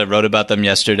Clippers. I wrote about them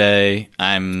yesterday.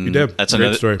 You did. That's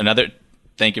Great story.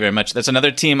 Thank you very much. That's another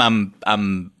team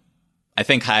I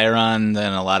think higher on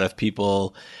than a lot of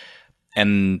people,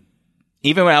 and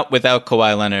even without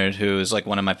Kawhi Leonard, who is like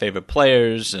one of my favorite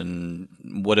players and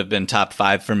would have been top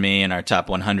 5 for me in our top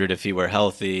 100 if he were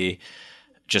healthy,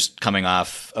 just coming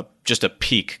off just a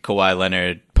peak Kawhi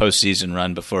Leonard postseason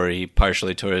run before he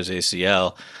partially tore his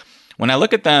ACL. When I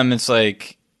look at them, it's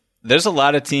like there's a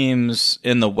lot of teams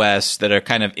in the West that are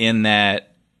kind of in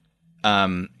that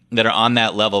that are on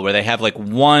that level where they have like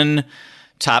one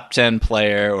top 10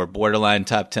 player or borderline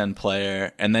top 10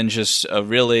 player and then just a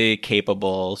really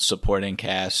capable supporting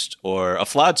cast or a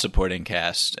flawed supporting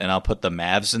cast. And I'll put the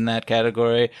Mavs in that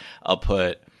category. I'll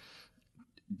put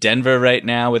Denver right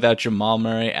now without Jamal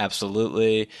Murray.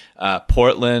 Absolutely.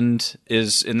 Portland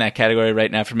is in that category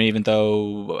right now for me, even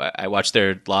though I watched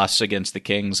their loss against the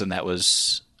Kings and that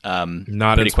was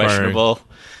not pretty inspiring. Questionable.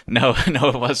 No,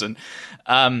 it wasn't.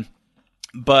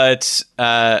 But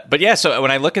yeah, so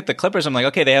when I look at the Clippers, I'm like,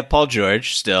 okay, they have Paul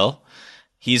George still.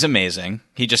 He's amazing.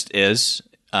 He just is.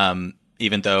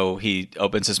 Even though he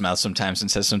opens his mouth sometimes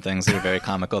and says some things that are very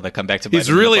comical that come back to bite him in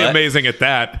the butt. He's really amazing at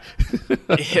that.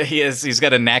 He is. He's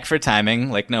got a knack for timing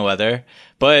like no other.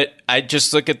 But I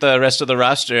just look at the rest of the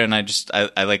roster and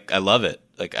I love it.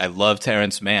 Like, I love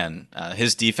Terrence Mann.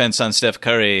 His defense on Steph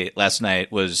Curry last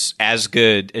night was as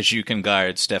good as you can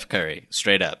guard Steph Curry,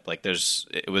 straight up. Like,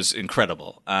 it was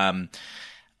incredible. I'm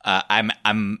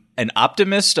an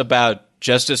optimist about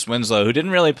Justice Winslow, who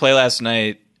didn't really play last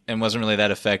night and wasn't really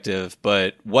that effective,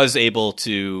 but was able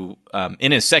to,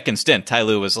 in his second stint, Ty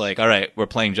Lue was like, all right, we're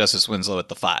playing Justice Winslow at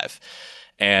the 5.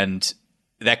 And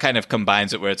that kind of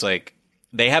combines it where it's like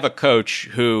they have a coach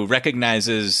who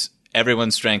recognizes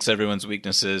everyone's strengths, everyone's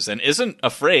weaknesses, and isn't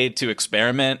afraid to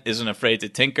experiment, isn't afraid to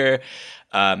tinker,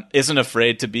 isn't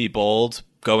afraid to be bold,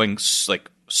 going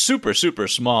like super, super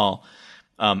small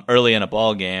early in a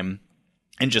ball game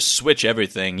and just switch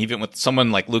everything, even with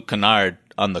someone like Luke Kennard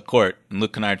on the court. And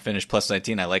Luke Kennard finished plus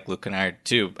 19. I like Luke Kennard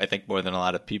too, I think more than a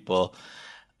lot of people.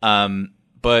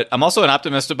 But I'm also an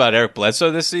optimist about Eric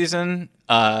Bledsoe this season,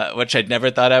 which I'd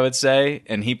never thought I would say.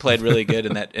 And he played really good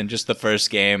in just the first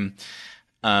game.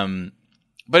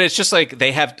 But it's just like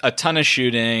they have a ton of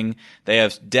shooting. They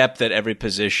have depth at every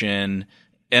position.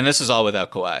 And this is all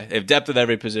without Kawhi. They have depth at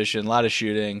every position, a lot of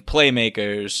shooting,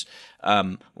 playmakers,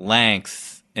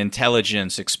 length,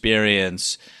 intelligence,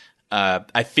 experience.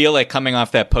 I feel like coming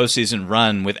off that postseason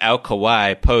run without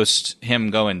Kawhi, post him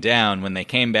going down, when they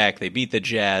came back, they beat the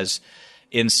Jazz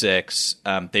in 6.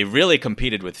 They really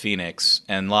competed with Phoenix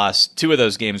and lost 2 of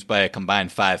those games by a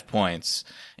combined 5 points,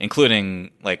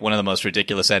 including like one of the most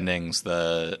ridiculous endings.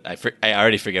 I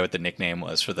already forget what the nickname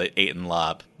was for the Ayton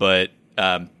lob, but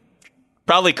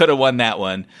probably could have won that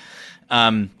one.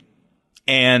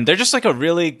 And they're just like a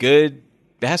really good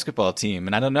basketball team.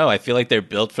 And I don't know, I feel like they're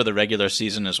built for the regular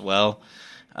season as well.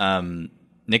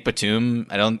 Nick Batum,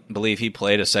 I don't believe he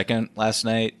played a second last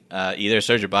night either.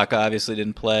 Serge Ibaka obviously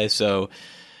didn't play. So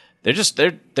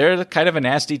they're kind of a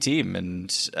nasty team.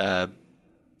 And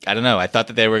I don't know. I thought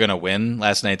that they were going to win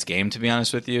last night's game, to be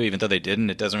honest with you. Even though they didn't,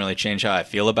 it doesn't really change how I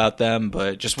feel about them.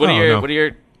 But just what are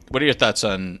your thoughts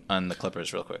on the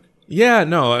Clippers real quick? Yeah,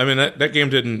 no, I mean, that game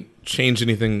didn't change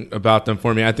anything about them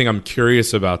for me. I think I'm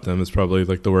curious about them is probably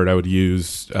like the word I would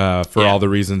use for all the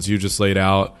reasons you just laid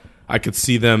out. I could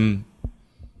see them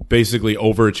basically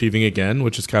overachieving again,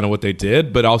 which is kind of what they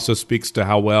did, but also speaks to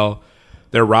how well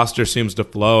their roster seems to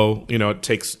flow. You know, it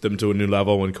takes them to a new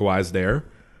level when Kawhi's there,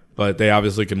 but they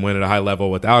obviously can win at a high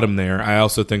level without him there. I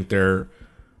also think they're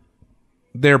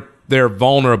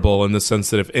vulnerable in the sense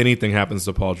that if anything happens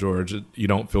to Paul George, you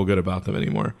don't feel good about them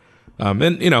anymore.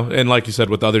 And like you said,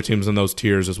 with other teams in those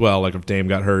tiers as well, like if Dame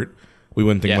got hurt, we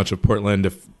wouldn't think much of Portland.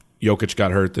 If Jokic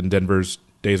got hurt, then Denver's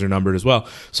days are numbered as well.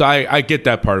 So I get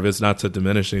that part of it. It's not to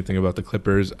diminish anything about the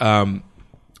Clippers.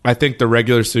 I think the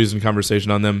regular season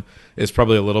conversation on them is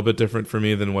probably a little bit different for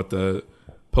me than what the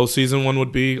postseason one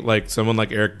would be. Like someone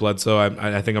like Eric Bledsoe,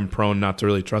 I think I'm prone not to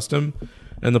really trust him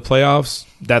in the playoffs.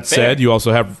 That said, you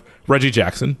also have Reggie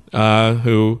Jackson,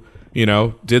 who,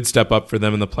 did step up for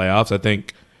them in the playoffs. I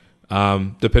think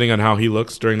depending on how he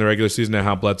looks during the regular season and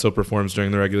how Bledsoe performs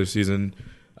during the regular season,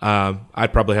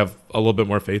 I'd probably have a little bit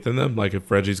more faith in them. Like if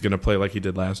Reggie's going to play like he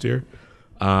did last year,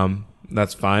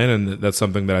 that's fine, and that's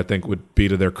something that I think would be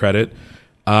to their credit.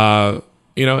 And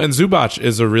Zubac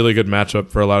is a really good matchup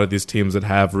for a lot of these teams that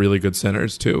have really good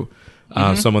centers too.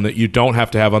 Someone that you don't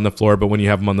have to have on the floor, but when you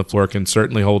have him on the floor can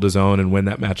certainly hold his own and win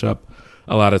that matchup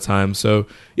a lot of times. So,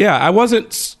 yeah, I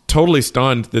wasn't totally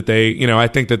stunned that they, I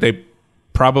think that they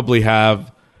probably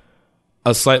have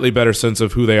a slightly better sense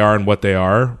of who they are and what they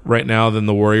are right now than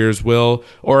the Warriors will,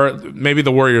 or maybe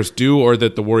the Warriors do, or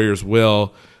that the Warriors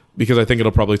will, because I think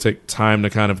it'll probably take time to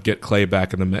kind of get Klay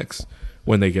back in the mix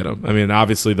when they get him. I mean,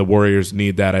 obviously the Warriors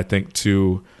need that, I think,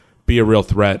 to be a real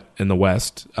threat in the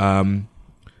West.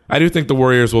 I do think the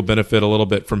Warriors will benefit a little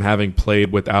bit from having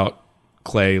played without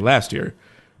Klay last year,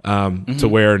 to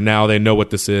where now they know what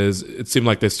this is. It seemed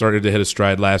like they started to hit a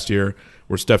stride last year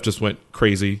where Steph just went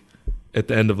crazy at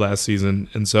the end of last season.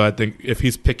 And so I think if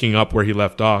he's picking up where he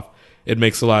left off, it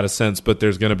makes a lot of sense, but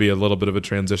there's going to be a little bit of a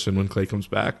transition when Klay comes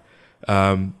back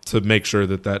to make sure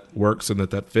that works and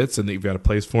that fits and that you've got a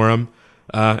place for him.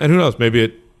 And who knows, maybe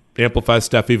it amplifies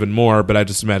Steph even more, but I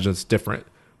just imagine it's different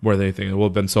more than anything. It will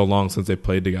have been so long since they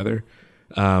played together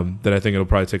that I think it'll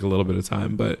probably take a little bit of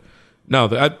time. But no,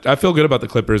 I feel good about the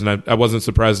Clippers, and I wasn't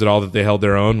surprised at all that they held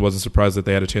their own. Wasn't surprised that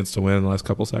they had a chance to win in the last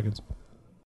couple seconds.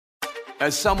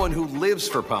 As someone who lives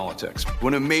for politics,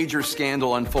 when a major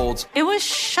scandal unfolds, it was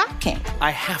shocking.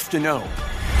 I have to know,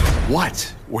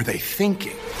 what were they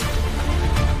thinking?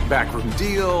 Backroom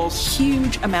deals,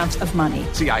 huge amounts of money,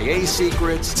 CIA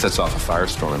secrets, sets off a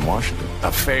firestorm in Washington,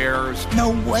 affairs.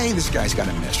 No way this guy's got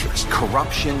a mistress.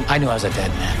 Corruption. I knew I was a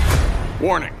dead man.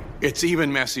 Warning, it's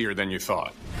even messier than you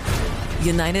thought.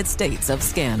 United States of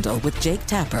Scandal with Jake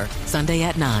Tapper, Sunday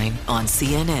at 9 on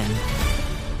CNN.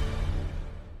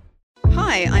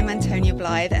 Hi, I'm Antonia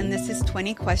Blythe, and this is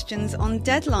 20 Questions on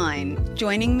Deadline.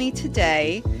 Joining me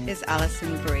today is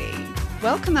Alison Brie.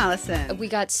 Welcome, Alison. We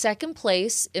got second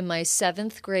place in my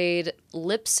 7th grade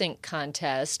lip sync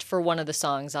contest for one of the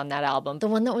songs on that album. The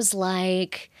one that was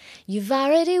like, "You've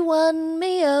already won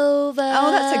me over."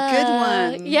 Oh, that's a good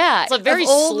one. Yeah. It's like very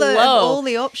slow. Of all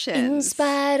the options. In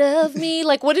spite of me.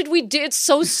 Like, what did we do? It's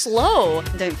so slow.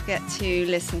 Don't forget to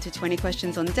listen to 20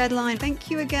 Questions on Deadline.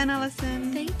 Thank you again,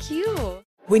 Alison. Thank you.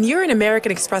 When you're an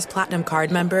American Express Platinum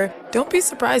card member, don't be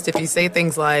surprised if you say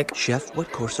things like, "Chef,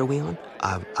 what course are we on?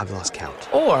 I've lost count."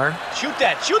 Or, "Shoot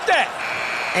that, shoot that!"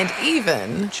 And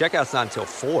even, "Checkout's not until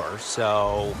 4,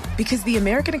 so..." Because the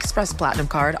American Express Platinum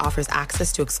Card offers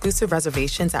access to exclusive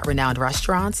reservations at renowned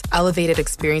restaurants, elevated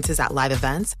experiences at live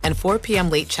events, and 4 p.m.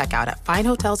 late checkout at fine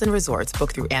hotels and resorts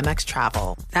booked through Amex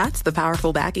Travel. That's the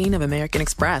powerful backing of American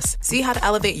Express. See how to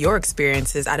elevate your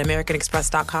experiences at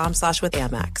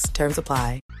americanexpress.com/withAmex. Terms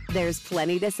apply. There's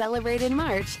plenty to celebrate in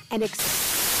March, and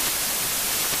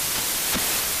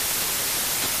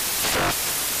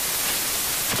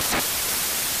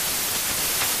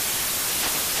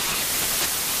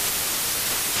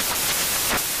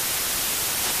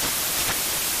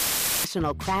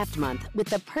National Craft Month with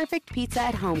the perfect pizza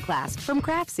at home class from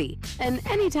Craftsy. And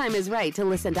anytime is right to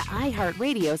listen to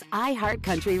iHeartRadio's iHeart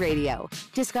Country Radio.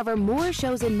 Discover more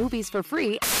shows and movies for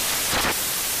free.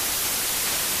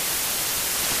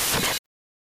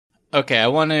 Okay, I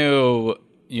want to.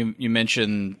 You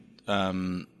mentioned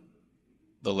the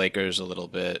Lakers a little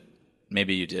bit.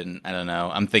 Maybe you didn't. I don't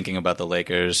know. I'm thinking about the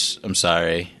Lakers. I'm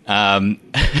sorry.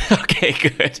 Okay,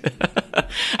 good.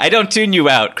 I don't tune you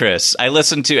out, Chris. I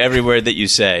listen to every word that you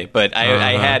say. But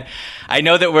I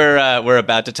know that we're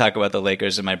about to talk about the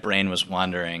Lakers, and my brain was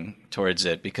wandering towards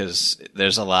it because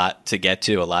there's a lot to get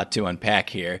to, a lot to unpack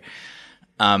here.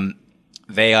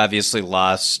 They obviously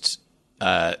lost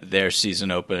their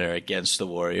season opener against the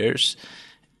Warriors,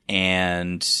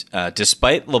 and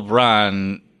despite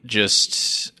LeBron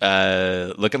just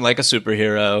looking like a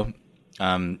superhero,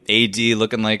 AD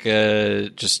looking like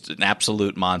just an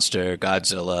absolute monster,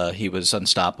 Godzilla. He was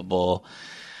unstoppable.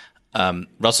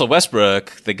 Russell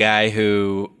Westbrook, the guy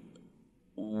who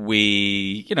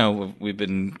we've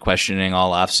been questioning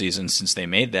all offseason since they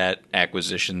made that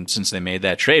acquisition, since they made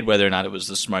that trade, whether or not it was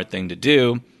the smart thing to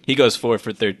do. He goes 4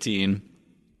 for 13,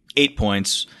 8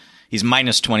 points. He's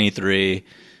minus 23.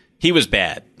 He was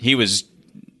bad. He was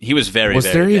very, was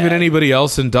very there even bad. anybody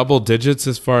else in double digits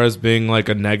as far as being like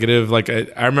a negative? Like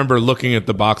I remember looking at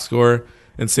the box score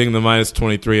and seeing the minus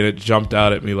 23, and it jumped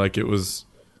out at me like it was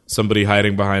somebody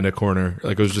hiding behind a corner.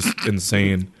 Like it was just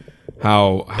insane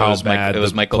how bad it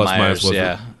was Michael plus Myers. minus was.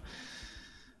 Yeah,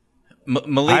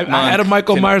 Malik Monk. I had a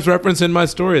Michael Myers reference in my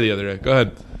story the other day. Go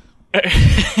ahead.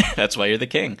 That's why you're the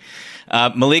king.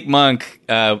 Malik Monk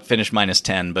finished minus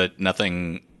 10, but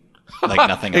nothing. Like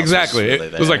nothing else. Exactly. Was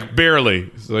really it was like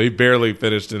barely. So he barely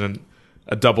finished in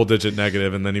a double-digit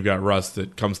negative, and then you've got Russ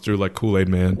that comes through like Kool-Aid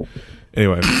Man.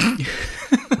 Anyway.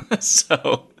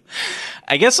 So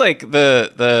I guess like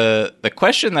the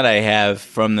question that I have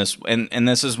from this, and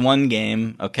this is one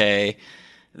game, okay,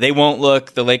 the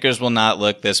Lakers will not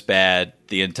look this bad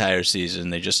the entire season.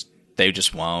 They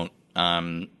just won't.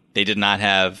 They did not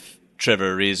have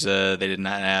Trevor Ariza. They did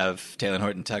not have Taylor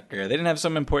Horton-Tucker. They didn't have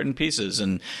some important pieces.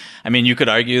 And, I mean, you could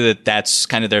argue that that's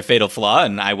kind of their fatal flaw,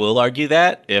 and I will argue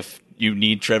that. If you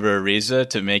need Trevor Ariza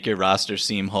to make your roster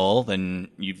seem whole, then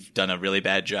you've done a really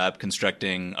bad job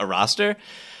constructing a roster.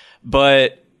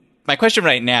 But my question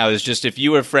right now is just, if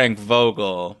you were Frank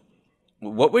Vogel,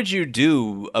 what would you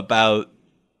do about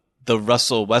the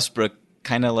Russell Westbrook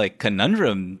kind of like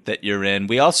conundrum that you're in?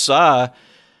 We all saw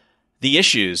the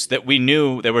issues that we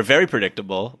knew that were very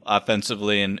predictable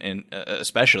offensively and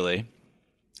especially.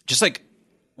 Just like,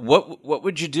 what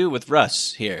would you do with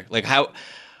Russ here? Like, how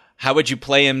would you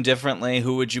play him differently?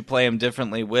 Who would you play him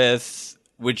differently with?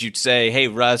 Would you say, hey,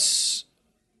 Russ,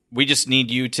 we just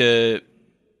need you to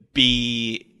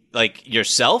be like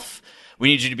yourself? We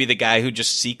need you to be the guy who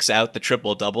just seeks out the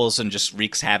triple doubles and just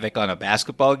wreaks havoc on a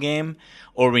basketball game?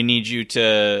 Or we need you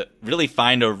to really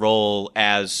find a role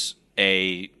as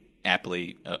a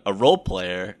role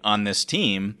player on this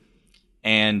team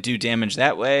and do damage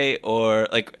that way? Or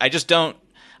like, I don't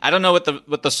know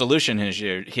what the solution is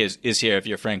here if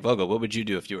you're Frank Vogel. What would you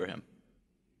do if you were him?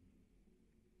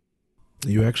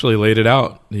 You actually laid it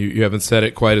out. You haven't said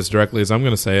it quite as directly as I'm going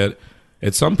to say it.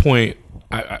 At some point,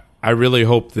 I really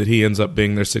hope that he ends up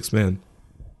being their sixth man.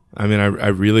 I mean, I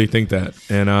really think that.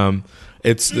 And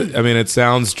it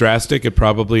sounds drastic. It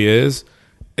probably is.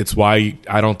 It's why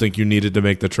I don't think you needed to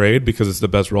make the trade, because it's the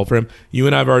best role for him. You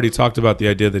and I have already talked about the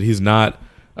idea that he's not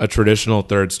a traditional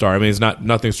third star. I mean,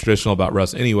 nothing's traditional about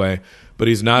Russ anyway, but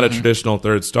he's not a traditional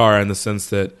third star in the sense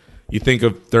that you think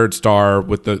of third star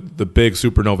with the big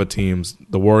supernova teams,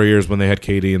 the Warriors when they had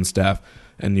KD and Steph,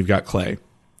 and you've got Clay.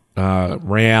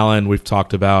 Ray Allen, we've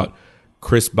talked about.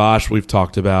 Chris Bosh, we've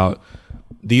talked about.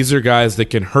 These are guys that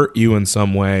can hurt you in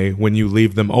some way when you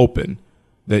leave them open.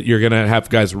 That you're going to have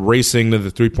guys racing to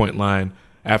the three-point line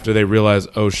after they realize,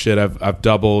 oh, shit, I've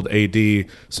doubled AD,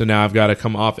 so now I've got to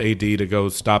come off AD to go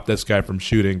stop this guy from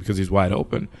shooting because he's wide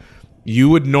open. You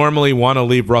would normally want to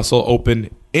leave Russell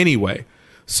open anyway,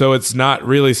 so it's not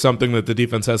really something that the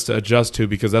defense has to adjust to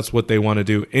because that's what they want to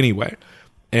do anyway.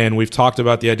 And we've talked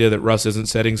about the idea that Russ isn't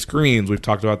setting screens. We've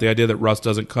talked about the idea that Russ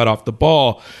doesn't cut off the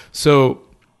ball. So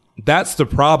that's the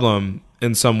problem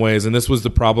in some ways, and this was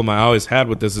the problem I always had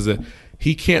with this, is that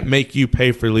he can't make you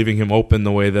pay for leaving him open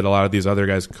the way that a lot of these other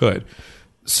guys could.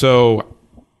 So,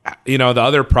 the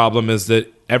other problem is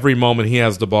that every moment he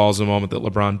has the ball is a moment that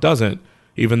LeBron doesn't,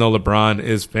 even though LeBron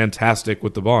is fantastic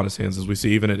with the ball in his hands, as we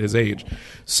see even at his age.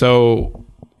 So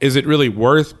is it really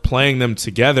worth playing them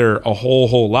together a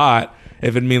whole lot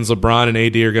if it means LeBron and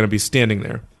AD are going to be standing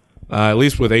there? At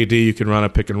least with AD, you can run a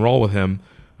pick and roll with him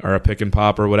or a pick and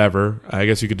pop or whatever. I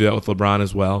guess you could do that with LeBron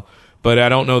as well. But I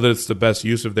don't know that it's the best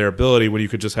use of their ability when you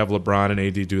could just have LeBron and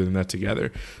AD doing that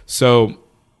together. So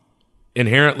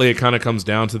inherently, it kind of comes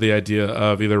down to the idea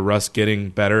of either Russ getting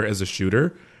better as a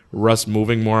shooter, Russ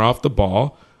moving more off the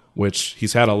ball, which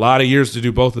he's had a lot of years to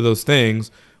do both of those things,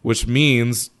 which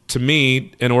means, to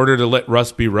me, in order to let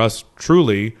Russ be Russ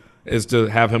truly, is to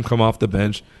have him come off the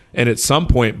bench and at some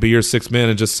point be your sixth man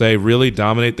and just say, really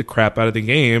dominate the crap out of the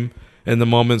game in the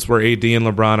moments where AD and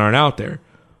LeBron aren't out there.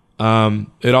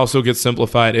 It also gets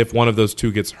simplified if one of those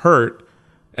two gets hurt,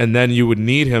 and then you would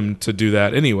need him to do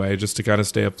that anyway, just to kind of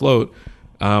stay afloat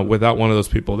without one of those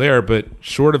people there. But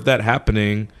short of that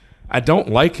happening, I don't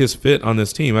like his fit on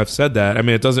this team. I've said that. I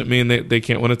mean, it doesn't mean they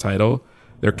can't win a title.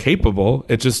 They're capable.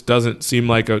 It just doesn't seem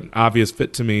like an obvious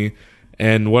fit to me.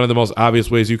 And one of the most obvious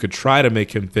ways you could try to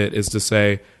make him fit is to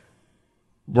say,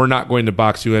 we're not going to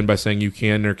box you in by saying you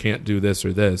can or can't do this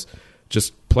or this.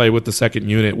 Just play with the second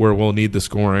unit where we'll need the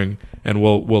scoring, and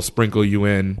we'll sprinkle you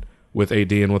in with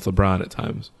AD and with LeBron at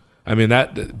times. I mean,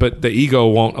 but the ego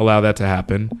won't allow that to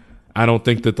happen. I don't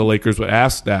think that the Lakers would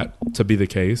ask that to be the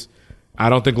case. I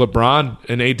don't think LeBron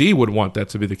and AD would want that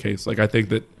to be the case. Like, I think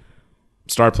that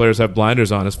star players have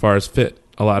blinders on as far as fit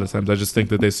a lot of times. I just think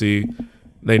that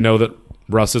they know that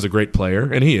Russ is a great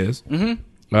player, and he is.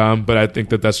 Mm-hmm. But I think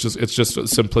that it's just a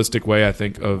simplistic way, I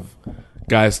think, of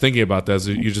guys thinking about that.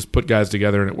 You just put guys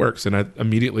together and it works. And I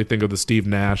immediately think of the Steve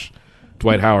Nash,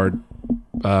 Dwight Howard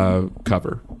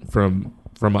cover from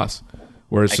us,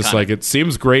 where it's just like, it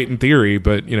seems great in theory,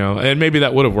 but and maybe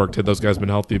that would have worked had those guys been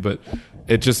healthy, but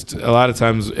it just, a lot of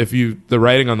times, the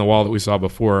writing on the wall that we saw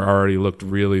before already looked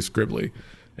really scribbly,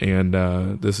 and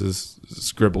this is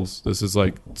scribbles. This is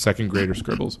like second grader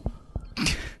scribbles.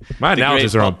 My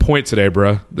analogies are on point today,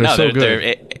 bro. They're so good.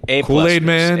 They're A Kool-Aid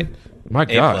man. My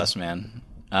God. A+ man.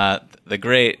 The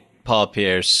great Paul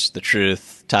Pierce, the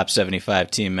Truth, top 75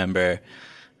 team member,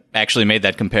 actually made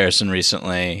that comparison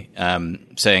recently,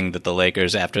 saying that the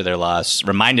Lakers, after their loss,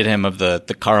 reminded him of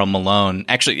the Karl Malone.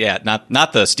 Actually, yeah,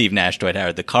 not the Steve Nash, Dwight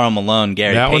Howard, the Karl Malone,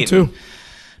 Gary Payton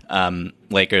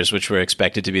Lakers, which were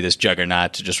expected to be this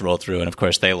juggernaut to just roll through. And, of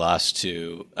course, they lost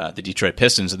to the Detroit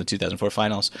Pistons in the 2004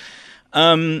 finals.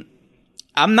 I'm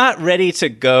not ready to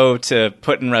go to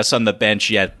putting Russ on the bench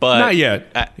yet, but not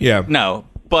yet. Yeah, no,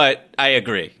 but I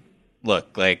agree.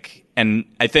 Look, and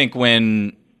I think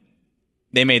when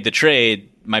they made the trade,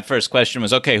 my first question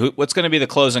was, okay, what's going to be the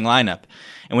closing lineup?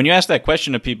 And when you ask that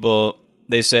question to people,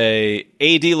 they say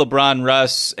AD, LeBron,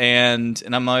 Russ, and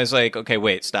I'm always like, okay,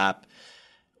 wait, stop.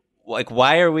 Like,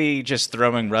 why are we just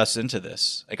throwing Russ into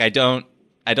this? Like, I don't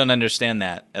understand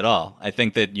that at all. I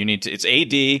think that you need to. It's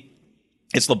AD.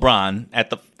 It's LeBron at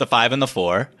the 5 and the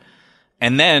 4.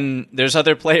 And then there's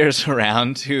other players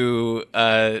around who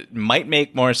might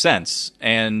make more sense.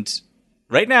 And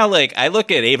right now, I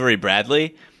look at Avery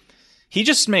Bradley. He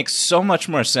just makes so much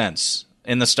more sense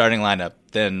in the starting lineup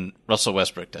than Russell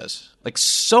Westbrook does.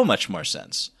 So much more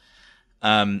sense.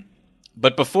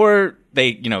 But before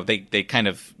they kind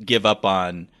of give up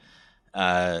on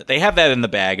they have that in the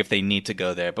bag if they need to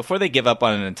go there. Before they give up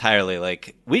on it entirely,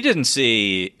 we didn't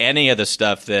see any of the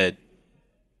stuff that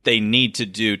they need to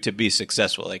do to be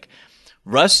successful.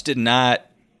 Russ did not.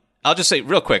 I'll just say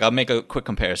real quick. I'll make a quick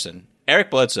comparison.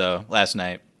 Eric Bledsoe last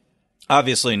night,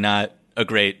 obviously not a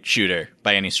great shooter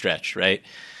by any stretch, right?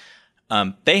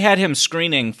 They had him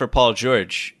screening for Paul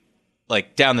George,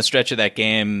 down the stretch of that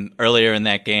game, earlier in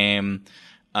that game,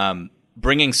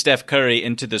 bringing Steph Curry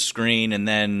into the screen and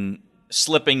then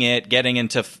slipping it, getting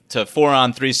into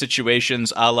 4-on-3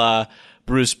 situations a la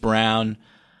Bruce Brown,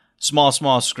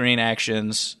 small screen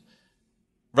actions.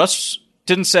 Russ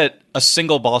didn't set a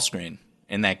single ball screen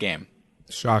in that game.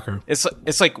 Shocker.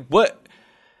 It's like, what?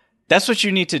 That's what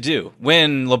you need to do.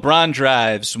 When LeBron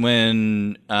drives,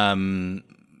 when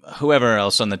whoever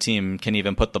else on the team can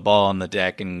even put the ball on the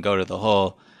deck and go to the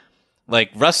hole,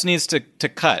 Russ needs to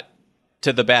cut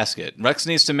to the basket. Russ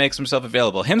needs to make himself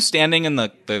available. Him standing in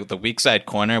the weak side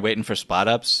corner waiting for spot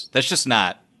ups, that's just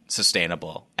not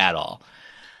sustainable at all.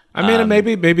 I mean,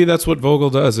 maybe that's what Vogel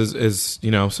does is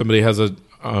somebody has a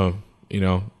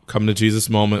come to Jesus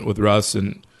moment with Russ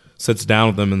and sits down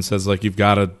with them and says, you've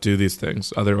got to do these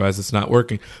things, otherwise it's not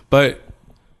working. But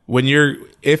when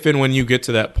if and when you get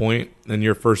to that point in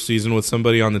your first season with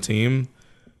somebody on the team,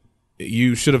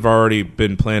 you should have already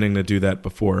been planning to do that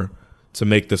before to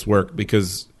make this work,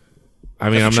 because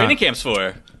that's what training camp's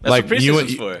for. That's what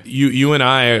preseason's for. You and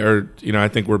I are, I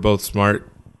think we're both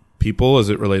smart people as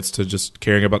it relates to just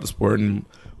caring about the sport and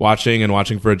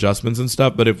watching for adjustments and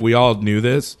stuff. But if we all knew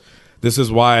this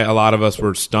is why a lot of us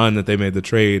were stunned that they made the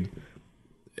trade.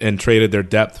 and traded their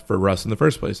depth for Russ in the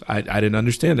first place. I didn't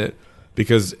understand it,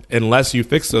 because unless you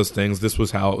fix those things, this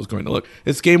was how it was going to look.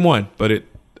 It's game one, but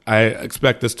I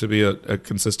expect this to be a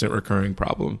consistent, recurring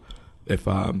problem. If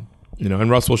and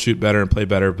Russ will shoot better and play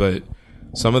better, but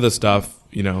some of the stuff,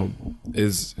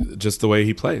 is just the way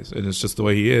he plays, and it's just the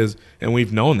way he is, and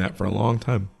we've known that for a long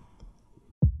time.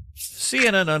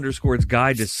 CNN_'s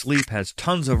Guide to Sleep has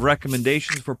tons of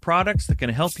recommendations for products that can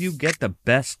help you get the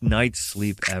best night's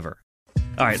sleep ever.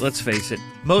 All right, let's face it,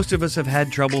 most of us have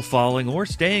had trouble falling or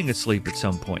staying asleep at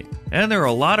some point, and there are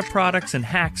a lot of products and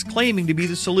hacks claiming to be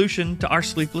the solution to our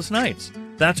sleepless nights.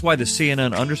 That's why the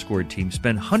CNN_ team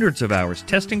spend hundreds of hours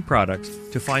testing products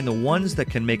to find the ones that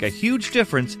can make a huge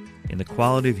difference in the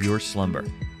quality of your slumber.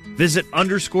 Visit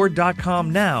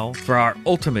underscore.com now for our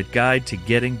ultimate guide to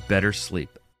getting better sleep.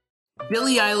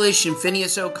 Billie Eilish and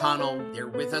Phineas O'Connell, they're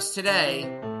with us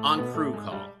today on Crew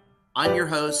Call. I'm your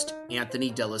host,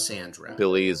 Anthony D'Alessandro.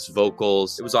 Billie's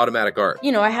vocals, it was automatic art.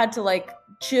 I had to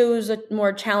choose a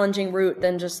more challenging route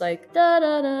than just da da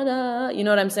da da. You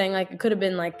know what I'm saying? It could have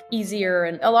been easier.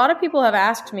 And a lot of people have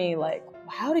asked me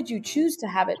how did you choose to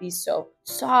have it be so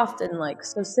soft and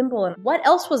so simple? And what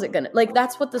else was it gonna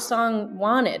that's what the song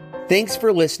wanted. Thanks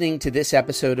for listening to this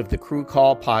episode of the Crew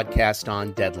Call podcast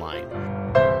on Deadline.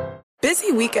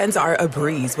 Busy weekends are a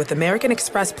breeze with American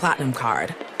Express Platinum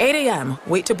Card. 8 a.m.,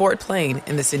 wait to board plane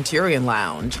in the Centurion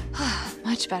Lounge.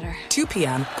 Much better. 2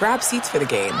 p.m., grab seats for the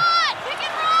game.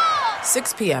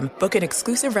 6 p.m., book an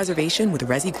exclusive reservation with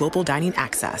Resi Global Dining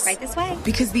Access. Right this way.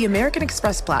 Because the American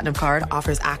Express Platinum Card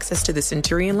offers access to the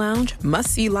Centurion Lounge,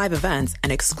 must-see live events,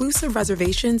 and exclusive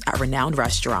reservations at renowned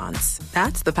restaurants.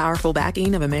 That's the powerful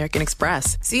backing of American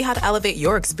Express. See how to elevate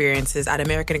your experiences at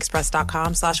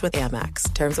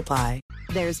americanexpress.com/withAmex. Terms apply.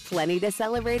 There's plenty to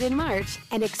celebrate in March,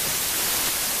 and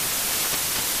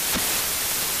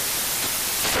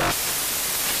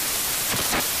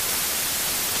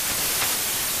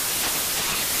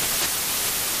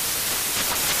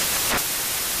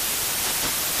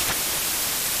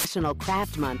National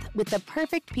Craft Month with the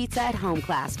perfect pizza at home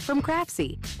class from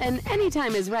Craftsy. And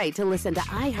anytime is right to listen to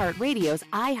iHeartRadio's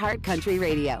iHeart Country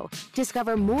Radio.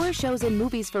 Discover more shows and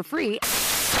movies for free.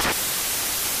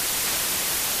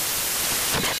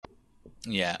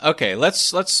 Yeah. Okay.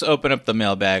 Let's open up the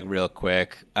mailbag real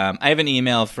quick. I have an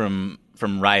email from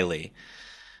Riley,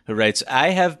 who writes, I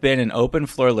have been an open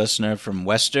floor listener from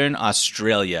Western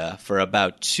Australia for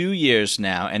about 2 years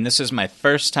now, and this is my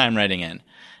first time writing in.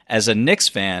 As a Knicks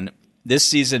fan, this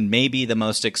season may be the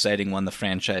most exciting one the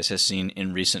franchise has seen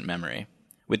in recent memory.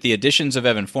 With the additions of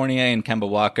Evan Fournier and Kemba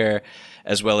Walker,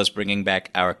 as well as bringing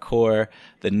back our core,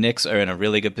 the Knicks are in a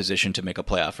really good position to make a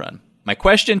playoff run. My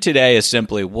question today is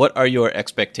simply, what are your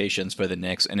expectations for the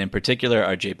Knicks, and in particular,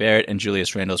 RJ Barrett and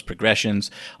Julius Randle's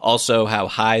progressions? Also, how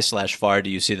high/far do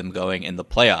you see them going in the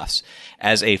playoffs?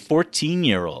 As a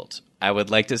 14-year-old, I would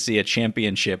like to see a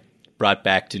championship brought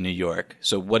back to New York.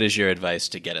 So what is your advice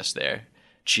to get us there?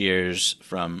 Cheers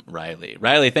from Riley.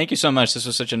 Riley, thank you so much. This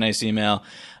was such a nice email.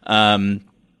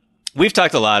 We've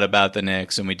talked a lot about the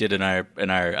Knicks, and we did in our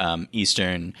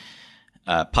Eastern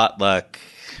potluck.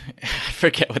 I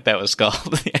forget what that was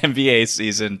called. The NBA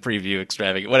season preview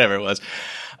extravagant, whatever it was.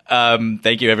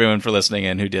 Thank you everyone for listening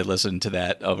and who did listen to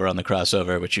that over on the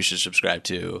crossover, which you should subscribe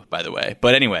to, by the way.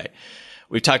 But anyway,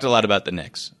 we've talked a lot about the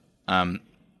Knicks. The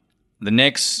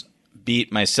Knicks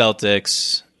beat my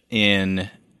Celtics in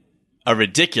a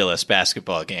ridiculous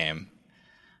basketball game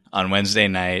on Wednesday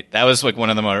night. That was one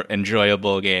of the more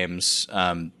enjoyable games.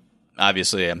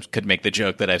 Obviously, I could make the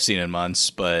joke that I've seen in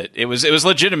months, but it was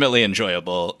legitimately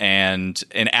enjoyable and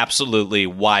an absolutely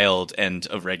wild end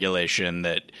of regulation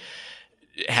that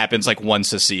happens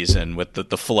once a season with the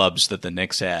flubs that the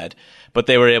Knicks had. But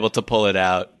they were able to pull it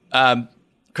out.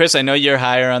 Chris, I know you're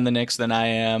higher on the Knicks than I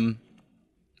am.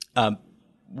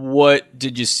 What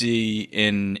did you see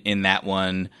in that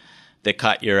one that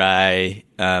caught your eye?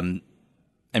 Obi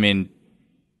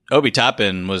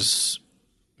Toppin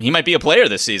he might be a player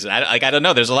this season. I don't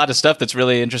know. There's a lot of stuff that's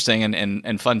really interesting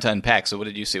and fun to unpack. So what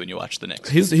did you see when you watched the Knicks?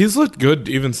 He's looked good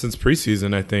even since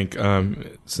preseason, I think,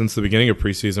 since the beginning of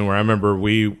preseason, where I remember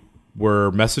we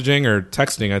were messaging or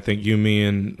texting, I think, you, me,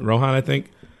 and Rohan, I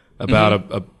think,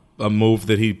 about a move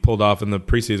that he pulled off in the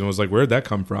preseason. Was where'd that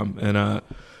come from? And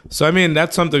so,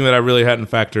 that's something that I really hadn't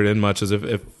factored in much, is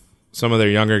if some of their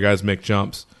younger guys make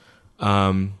jumps.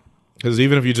 Because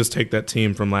even if you just take that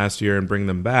team from last year and bring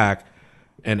them back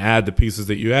and add the pieces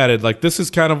that you added, this is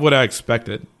kind of what I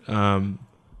expected.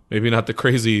 Maybe not the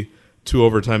crazy 2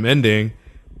 overtime ending,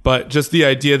 but just the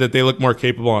idea that they look more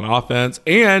capable on offense.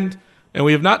 And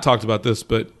we have not talked about this,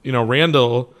 but,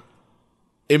 Randle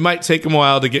it might take him a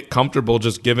while to get comfortable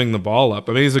just giving the ball up.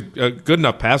 I mean, he's a good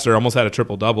enough passer, almost had a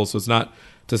triple-double, so it's not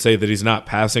to say that he's not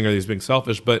passing or he's being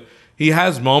selfish, but he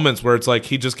has moments where it's like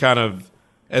he just kind of,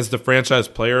 as the franchise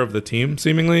player of the team,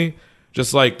 seemingly,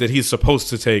 just like that he's supposed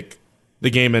to take the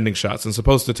game-ending shots and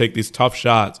supposed to take these tough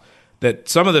shots, that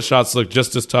some of the shots look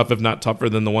just as tough, if not tougher,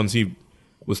 than the ones he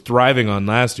was thriving on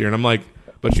last year. And I'm like,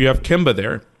 but you have Kemba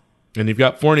there, and you've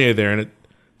got Fournier there, and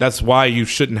that's why you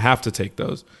shouldn't have to take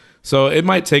those. So it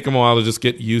might take him a while to just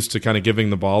get used to kind of giving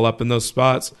the ball up in those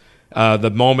spots.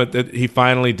 The moment that he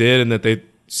finally did and that they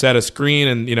set a screen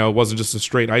and, it wasn't just a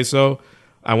straight ISO,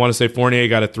 I want to say Fournier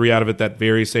got a 3 out of it that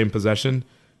very same possession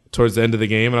towards the end of the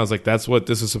game. And I was like, that's what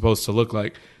this is supposed to look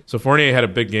like. So Fournier had a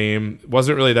big game. It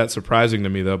wasn't really that surprising to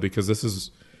me, though, because this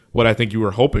is what I think you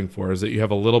were hoping for, is that you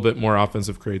have a little bit more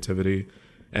offensive creativity.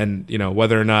 And,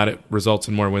 whether or not it results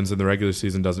in more wins in the regular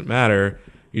season doesn't matter.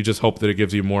 You just hope that it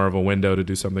gives you more of a window to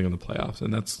do something in the playoffs.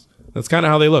 And that's kind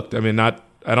of how they looked. I mean, I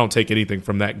don't take anything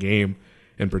from that game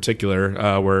in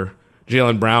particular, where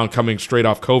Jaylen Brown, coming straight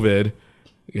off COVID,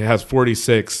 he has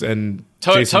 46, and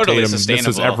Jason totally Tatum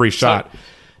misses every shot.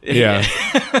 Yeah.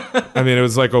 I mean, it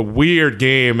was like a weird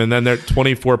game, and then their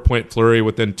 24-point flurry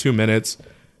within 2 minutes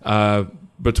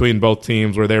between both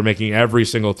teams, where they're making every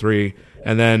single three,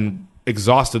 and then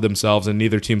exhausted themselves, and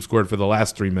neither team scored for the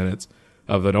last 3 minutes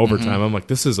of an overtime. Mm-hmm. I'm like,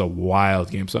 this is a wild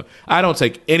game. So I don't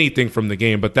take anything from the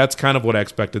game, but that's kind of what I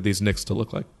expected these Knicks to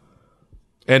look like.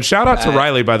 And shout out to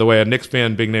Riley, by the way, a Knicks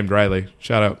fan being named Riley.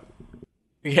 Shout out.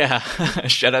 Yeah.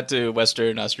 Shout out to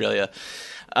Western Australia.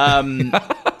 I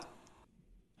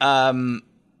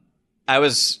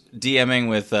was DMing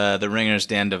with the Ringers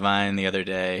Dan Devine the other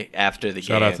day after the game.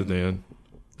 Shout out to Dan.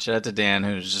 Shout out to Dan,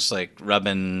 who's just like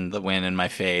rubbing the win in my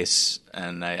face,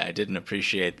 and I didn't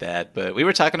appreciate that. But we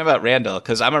were talking about Randall,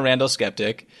 because I'm a Randall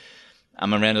skeptic.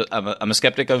 I'm a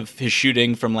skeptic of his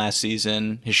shooting from last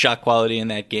season. His shot quality in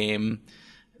that game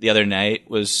the other night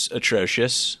was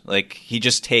atrocious. Like, he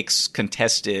just takes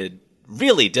contested,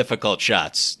 really difficult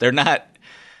shots. They're not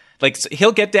like,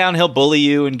 he'll get down, he'll bully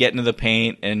you and get into the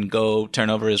paint and go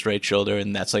turn over his right shoulder,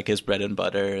 and that's like his bread and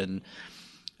butter. And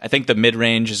I think the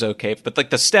mid-range is okay, but like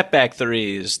the step-back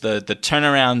threes, the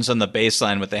turnarounds on the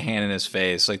baseline with the hand in his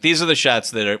face, like these are the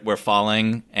shots that were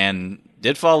falling, and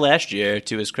did fall last year,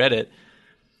 to his credit,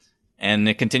 and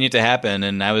it continued to happen.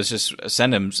 And I was just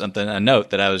send him a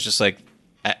note that I was just like,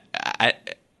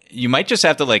 you might just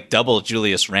have to like double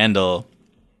Julius Randle,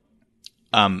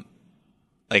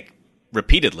 like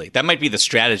repeatedly. That might be the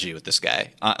strategy with this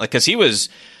guy, because he was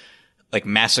like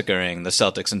massacring the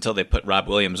Celtics until they put Rob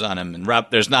Williams on him. And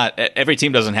every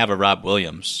team doesn't have a Rob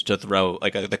Williams to throw,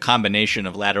 like the combination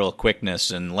of lateral quickness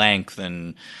and length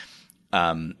and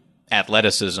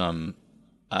athleticism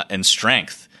and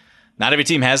strength. Not every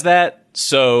team has that.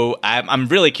 So I'm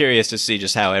really curious to see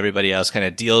just how everybody else kind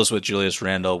of deals with Julius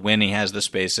Randle when he has the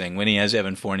spacing, when he has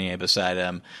Evan Fournier beside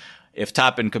him. If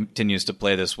Toppin continues to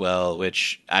play this well,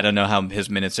 which I don't know how his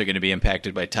minutes are going to be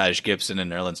impacted by Taj Gibson and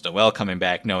Nerlens Noel coming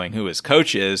back, knowing who his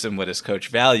coach is and what his coach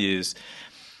values.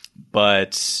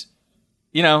 But,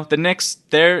 the Knicks,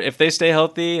 if they stay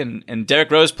healthy, and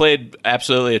Derrick Rose played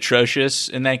absolutely atrocious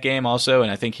in that game also, and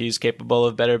I think he's capable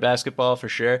of better basketball for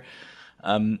sure.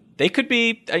 They could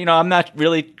be, I'm not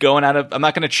really I'm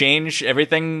not going to change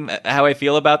everything, how I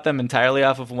feel about them entirely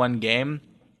off of one game,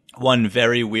 one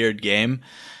very weird game.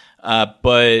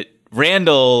 But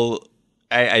Randall,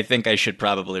 I think I should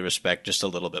probably respect just a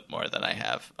little bit more than I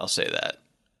have. I'll say that.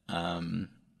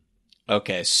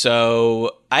 Okay,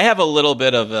 so I have a little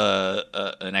bit of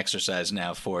an exercise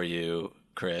now for you,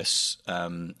 Chris.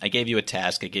 I gave you a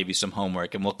task. I gave you some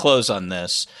homework, and we'll close on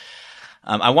this.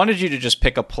 I wanted you to just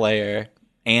pick a player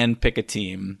and pick a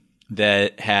team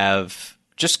that have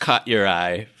just caught your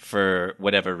eye for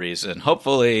whatever reason.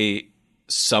 Hopefully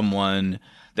someone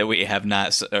that we have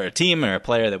not, or a team or a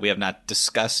player that we have not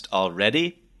discussed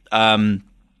already. Do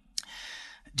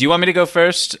you want me to go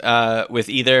first with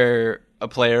either a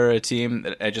player or a team?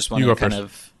 That I just want to kind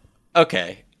of.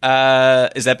 Okay.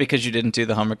 Is that because you didn't do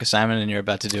the homework assignment and you're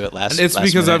about to do it last? It's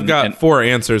because I've got 4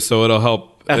 answers, so it'll help.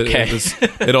 Okay.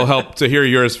 It'll help to hear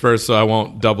yours first, so I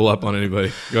won't double up on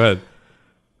anybody. Go ahead.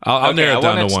 I'll narrow it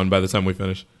down to one by the time we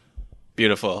finish.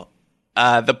 Beautiful.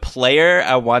 The player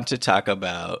I want to talk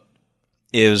about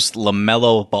is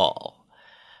LaMelo Ball.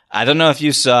 I don't know if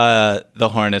you saw the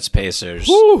Hornets Pacers,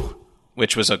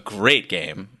 which was a great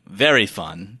game, very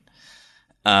fun.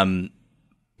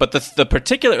 But the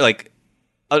particular like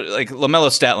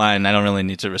LaMelo's stat line, I don't really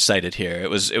need to recite it here. It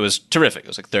was terrific. It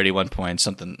was like 31 points,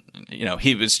 something.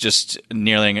 He was just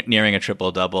nearing a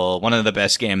triple double. One of the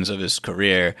best games of his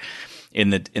career. in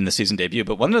the season debut.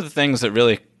 But one of the things that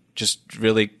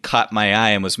really caught my eye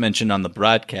and was mentioned on the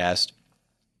broadcast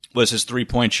was his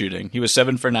 3-point shooting. He was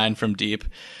 7 for 9 from deep,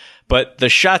 but the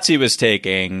shots he was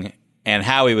taking and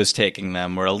how he was taking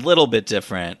them were a little bit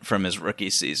different from his rookie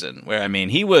season, where, I mean,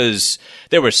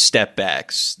 there were step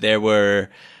backs, there were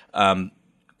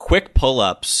quick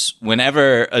pull-ups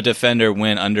whenever a defender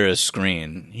went under a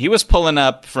screen. He was pulling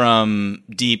up from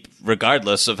deep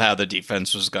regardless of how the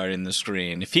defense was guarding the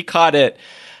screen. If he caught it,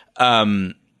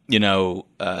 like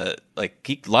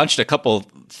he launched a couple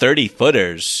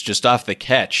 30-footers just off the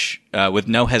catch with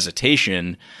no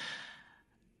hesitation.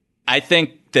 I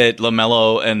think that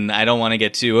LaMelo, and I don't want to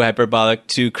get too hyperbolic,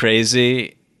 too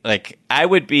crazy, like I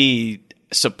would be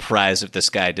surprised if this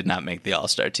guy did not make the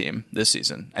All-Star team this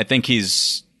season. I think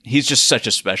he's just such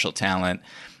a special talent.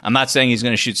 I'm not saying he's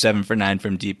going to shoot 7 for 9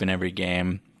 from deep in every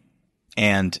game.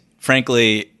 And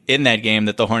frankly, in that game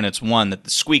that the Hornets won, that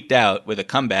squeaked out with a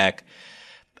comeback,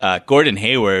 Gordon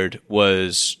Hayward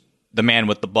was the man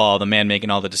with the ball, the man making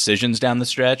all the decisions down the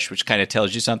stretch, which kind of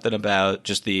tells you something about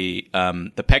just the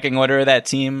pecking order of that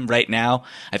team right now.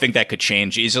 I think that could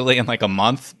change easily in like a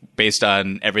month based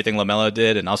on everything LaMelo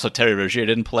did, and also Terry Rozier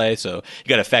didn't play, so you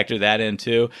got to factor that in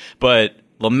too. But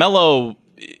LaMelo,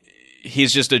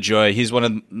 he's just a joy. He's one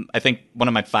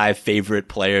of my 5 favorite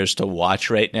players to watch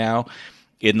right now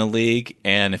in the league,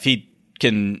 and if he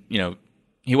can,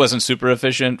 he wasn't super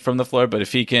efficient from the floor, but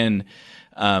if he can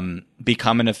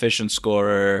become an efficient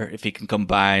scorer, if he can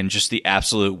combine just the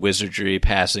absolute wizardry,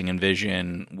 passing and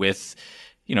vision with,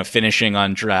 finishing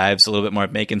on drives a little bit more,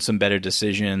 making some better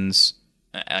decisions.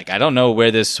 Like, I don't know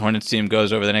where this Hornets team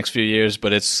goes over the next few years,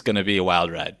 but it's going to be a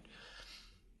wild ride.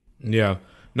 Yeah.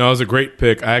 No, it was a great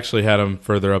pick. I actually had him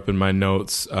further up in my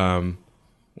notes.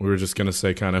 We were just going to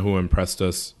say kind of who impressed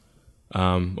us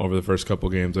over the first couple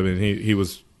games. I mean, he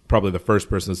was probably the first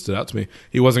person that stood out to me.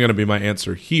 He wasn't going to be my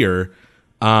answer here.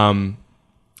 I'm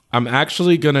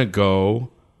actually going to go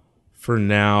for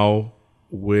now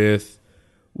with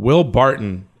Will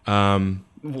Barton. Wow.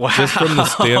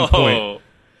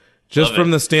 Just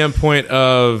from the standpoint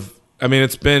of, I mean,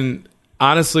 it's been,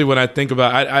 honestly, when I think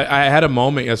about, I had a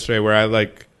moment yesterday where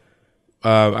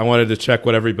I wanted to check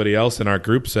what everybody else in our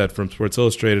group said from Sports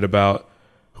Illustrated about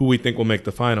who we think will make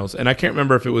the finals. And I can't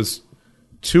remember if it was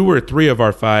 2 or 3 of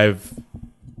our 5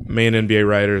 main NBA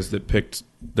writers that picked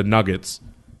the Nuggets.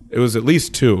 It was at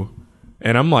least 2.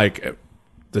 And I'm like,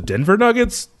 the Denver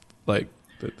Nuggets? Like,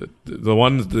 the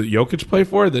ones that Jokic play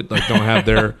for that like don't have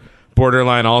their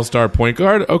borderline all-star point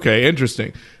guard? Okay,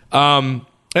 interesting. And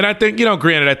I think,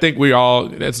 granted, I think we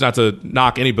all, it's not to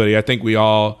knock anybody, I think we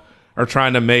all are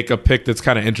trying to make a pick that's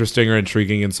kind of interesting or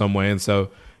intriguing in some way. And so,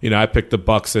 I picked the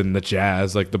Bucks and the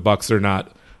Jazz. Like, the Bucks are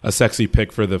not a sexy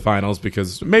pick for the finals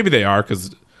because maybe they are,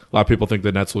 because a lot of people think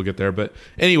the Nets will get there. But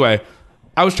anyway,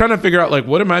 I was trying to figure out, like,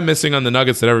 what am I missing on the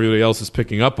Nuggets that everybody else is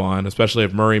picking up on, especially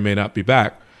if Murray may not be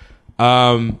back.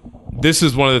 This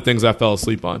is one of the things I fell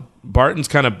asleep on. Barton's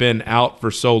kind of been out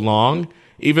for so long.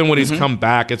 Even when he's come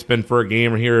back, it's been for a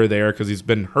game here or there because he's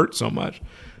been hurt so much.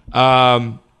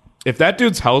 If that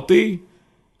dude's healthy,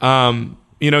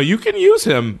 you can use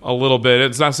him a little bit.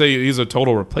 It's not to say he's a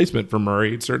total replacement for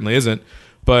Murray. It certainly isn't.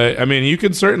 But, I mean, you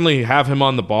can certainly have him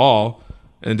on the ball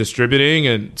and distributing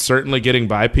and certainly getting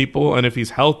by people. And if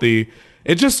he's healthy,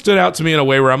 it just stood out to me in a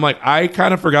way where I'm like, I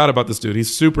kind of forgot about this dude.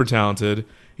 He's super talented.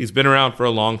 He's been around for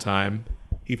a long time.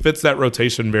 He fits that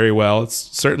rotation very well. It's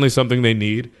certainly something they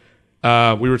need.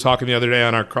 We were talking the other day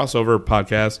on our crossover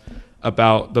podcast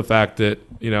about the fact that,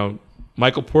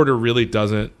 Michael Porter really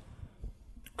doesn't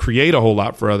create a whole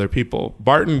lot for other people.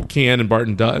 Barton can, and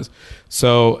Barton does.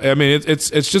 So, I mean, it's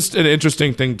just an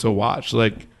interesting thing to watch.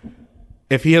 Like,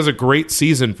 if he has a great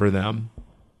season for them,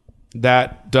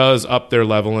 that does up their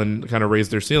level and kind of raise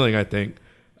their ceiling, I think,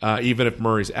 even if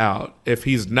Murray's out. If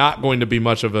he's not going to be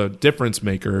much of a difference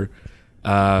maker,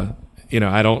 I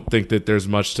don't think that there's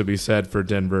much to be said for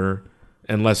Denver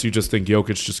unless you just think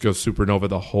Jokic just goes supernova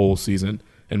the whole season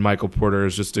and Michael Porter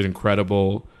is just an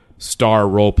incredible star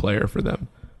role player for them.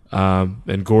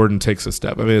 And Gordon takes a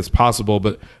step. I mean, it's possible,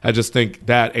 but I just think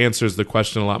that answers the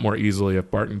question a lot more easily if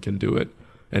Barton can do it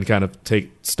and kind of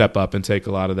step up and take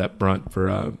a lot of that brunt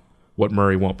for what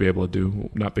Murray won't be able to do,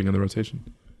 not being in the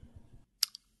rotation.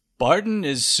 Barton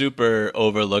is super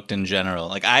overlooked in general.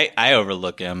 Like, I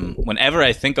overlook him. Whenever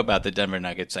I think about the Denver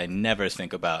Nuggets, I never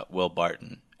think about Will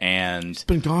Barton. And he's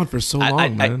been gone for so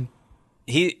long, man.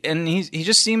 he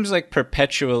just seems like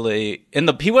perpetually in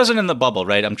the. He wasn't in the bubble,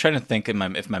 right? I'm trying to think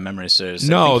if my memory serves.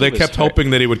 No, they kept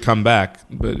hoping that he would come back,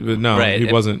 but no, right.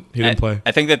 He wasn't. He didn't play.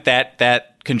 I think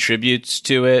that contributes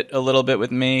to it a little bit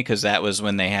with me because that was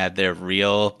when they had their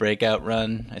real breakout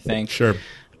run. I think. Sure.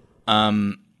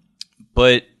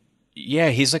 But yeah,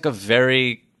 he's like a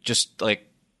very just like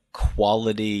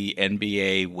quality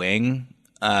NBA wing,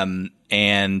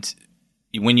 and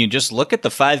when you just look at the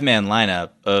 5-man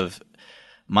lineup of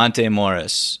Monte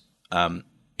Morris,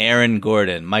 Aaron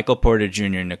Gordon, Michael Porter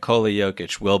Jr., Nikola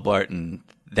Jokic, Will Barton,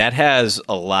 that has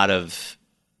a lot of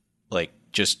like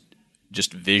just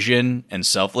vision and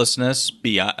selflessness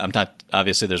beyond. I'm not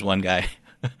obviously there's one guy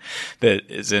that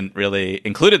isn't really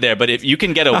included there, but if you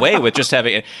can get away with just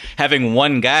having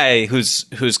one guy who's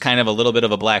kind of a little bit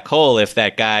of a black hole, if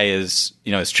that guy is,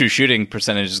 you know, his true shooting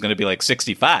percentage is going to be like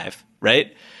 65,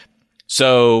 right?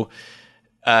 So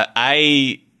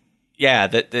it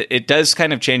does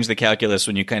kind of change the calculus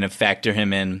when you kind of factor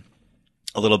him in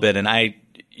a little bit, and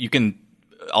you can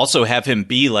also have him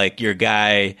be like your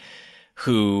guy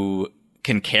who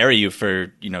can carry you for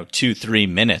 2-3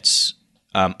 minutes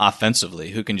offensively,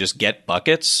 who can just get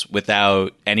buckets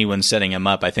without anyone setting him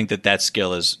up. I think that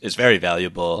skill is very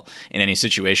valuable in any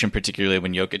situation, particularly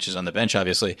when Jokic is on the bench,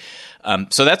 obviously.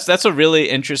 So that's a really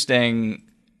interesting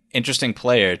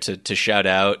player to shout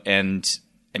out. And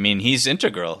I mean, he's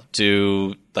integral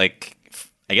to like,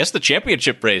 I guess the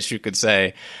championship race, you could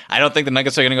say. I don't think the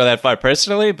Nuggets are going to go that far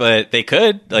personally, but they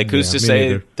could. Like, who's to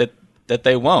say that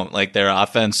they won't? Like, their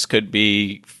offense could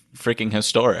be freaking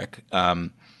historic.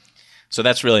 So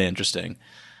that's really interesting.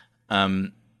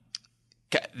 So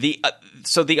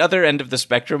the other end of the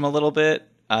spectrum a little bit,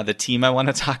 the team I want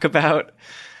to talk about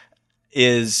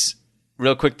is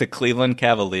real quick, the Cleveland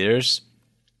Cavaliers.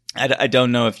 I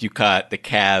don't know if you caught the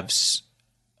Cavs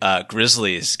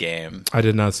Grizzlies game. I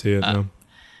did not see it. No.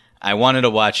 I wanted to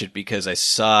watch it because I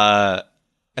saw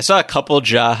a couple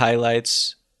Ja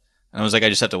highlights, and I was like, I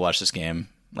just have to watch this game.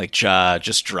 Like, Ja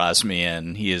just draws me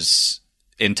in. He is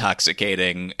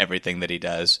intoxicating, everything that he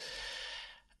does.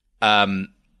 And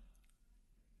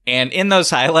in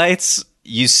those highlights,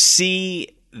 you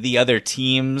see the other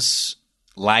teams'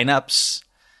 lineups,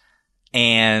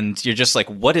 and you're just like,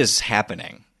 what is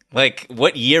happening? Like,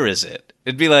 what year is it?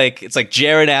 It'd be like, it's like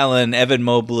Jared Allen, Evan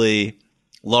Mobley,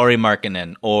 Lauri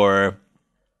Markkanen, or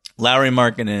Lauri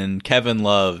Markkanen, Kevin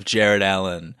Love, Jared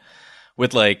Allen,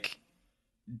 with like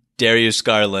Darius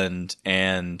Garland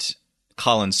and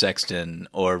Colin Sexton,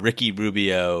 or Ricky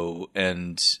Rubio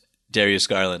and Darius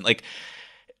Garland. Like,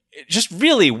 just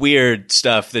really weird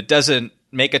stuff that doesn't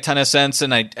make a ton of sense.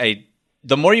 And I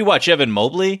the more you watch Evan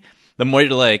Mobley, the more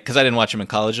you're like, because I didn't watch him in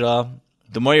college at all,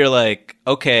 the more you're like,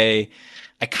 okay,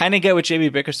 I kind of get what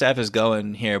JB Bickerstaff is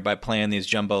going here by playing these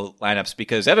jumbo lineups,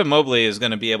 because Evan Mobley is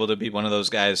going to be able to be one of those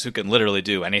guys who can literally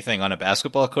do anything on a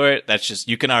basketball court. That's just,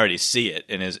 you can already see it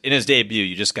in his debut.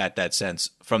 You just got that sense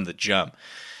from the jump.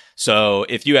 So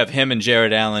if you have him and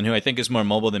Jared Allen, who I think is more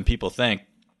mobile than people think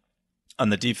on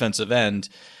the defensive end,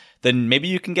 then maybe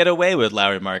you can get away with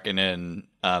Lauri Markkanen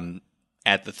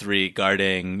at the 3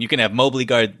 guarding. You can have Mobley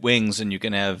guard wings, and you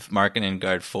can have Markkanen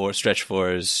guard stretch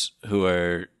fours who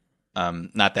are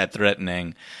not that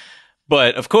threatening.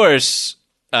 But of course,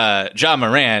 Ja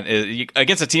Morant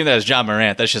against a team that has Ja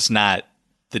Morant, that's just not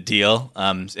the deal.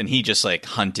 And he just like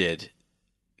hunted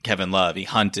Kevin Love. He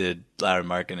hunted Lauri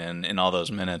Markkanen in all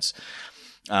those minutes.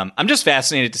 I'm just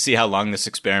fascinated to see how long this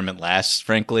experiment lasts,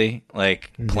 frankly.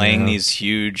 Like, playing these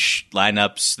huge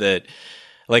lineups that,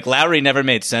 like, Lowry never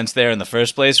made sense there in the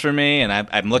first place for me. And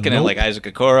I'm looking at like Isaac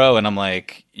Okoro, and I'm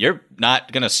like, you're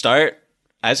not going to start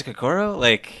Isaac Okoro?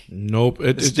 Like, nope.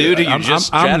 This dude who you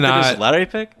just drafted as a lottery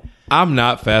pick? I'm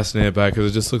not fascinated by it because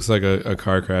it just looks like a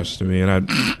car crash to me. And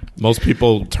most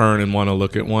people turn and want to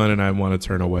look at one, and I want to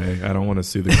turn away. I don't want to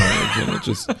see the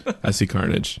carnage. I see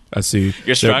carnage. I see.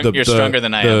 You're stronger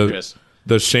than I am, Chris.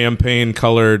 The champagne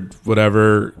colored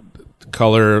whatever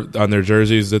color on their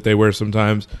jerseys that they wear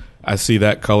sometimes. I see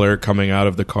that color coming out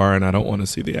of the car, and I don't want to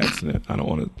see the accident. I don't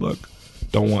want to look.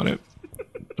 Don't want it.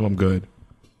 I'm good.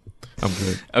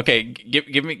 Okay,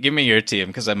 give me your team,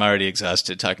 because I'm already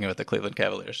exhausted talking about the Cleveland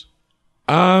Cavaliers.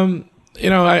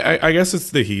 I guess it's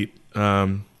the Heat.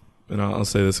 And I'll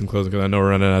say this in closing because I know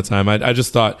we're running out of time. I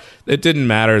just thought it didn't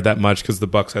matter that much because the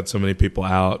Bucks had so many people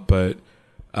out, but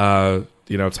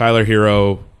Tyler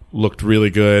Hero looked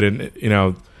really good,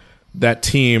 and that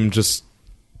team just,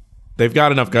 they've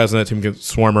got enough guys on that team to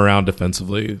swarm around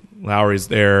defensively. Lowry's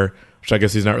there, which I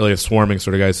guess he's not really a swarming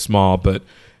sort of guy, he's small, but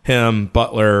him,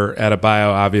 Butler, Adebayo,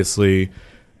 obviously,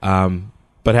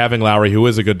 but having Lowry, who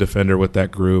is a good defender with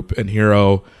that group, and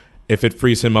Hero if it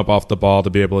frees him up off the ball to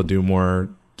be able to do more,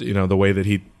 the way that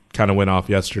he kind of went off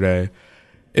yesterday.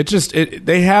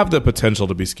 They have the potential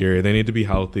to be scary. They need to be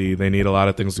healthy. They need a lot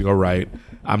of things to go right.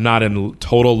 I'm not in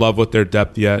total love with their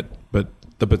depth yet, but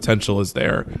the potential is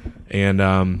there. And,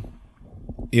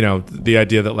 the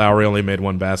idea that Lowry only made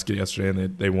one basket yesterday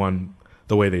and they won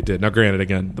the way they did. Now, granted,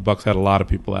 again, the Bucks had a lot of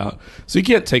people out, so you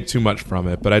can't take too much from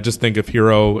it. But I just think if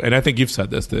Hero, and I think you've said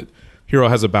this, that Hero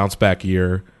has a bounce back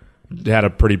year, had a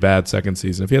pretty bad second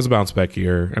season. If he has a bounce back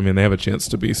year, they have a chance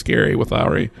to be scary with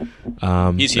Lowry.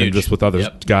 He's huge. And just with other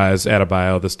guys,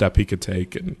 Adebayo, the step he could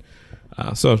take, and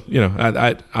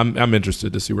I'm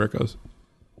interested to see where it goes.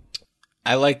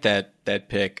 I like that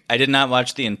pick. I did not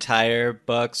watch the entire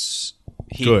Bucks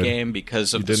Heat game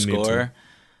because of the score.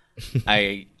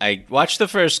 I watched the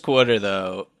first quarter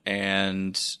though,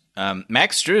 and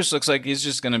Max Strus looks like he's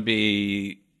just going to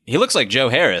be. He looks like Joe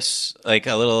Harris, like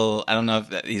a little. I don't know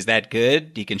if he's that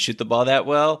good. He can shoot the ball that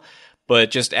well,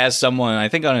 but just as someone, I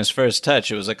think on his first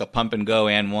touch, it was like a pump and go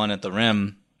and one at the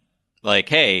rim. Like,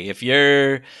 hey, if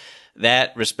you're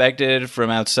that respected from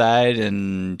outside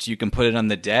and you can put it on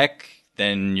the deck,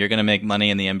 then you're going to make money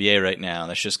in the NBA right now.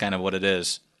 That's just kind of what it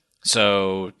is.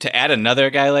 So to add another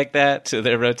guy like that to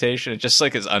their rotation, it just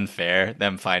like is unfair,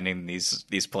 them finding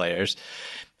these players.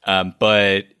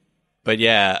 But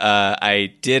yeah,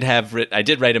 I did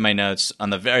write in my notes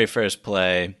on the very first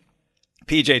play,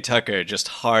 PJ Tucker just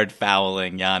hard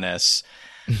fouling Giannis,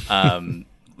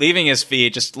 leaving his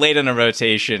feet just late in a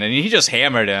rotation, and he just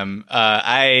hammered him.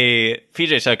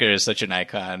 PJ Tucker is such an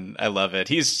icon. I love it.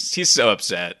 He's so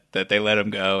upset that they let him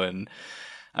go, and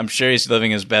I'm sure he's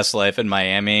living his best life in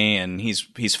Miami, and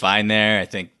he's fine there. I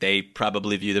think they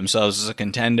probably view themselves as a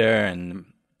contender, and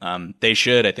they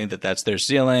should. I think that's their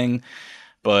ceiling.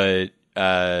 But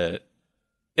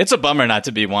it's a bummer not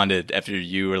to be wanted after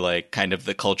you were like kind of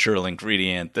the cultural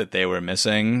ingredient that they were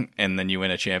missing, and then you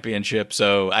win a championship.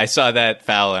 So I saw that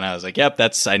foul and I was like, "Yep,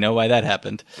 I know why that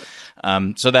happened."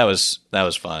 So that was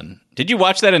fun. Did you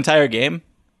watch that entire game?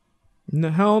 No,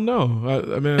 hell no. I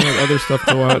have other stuff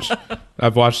to watch.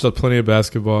 I've watched plenty of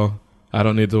basketball. I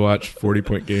don't need to watch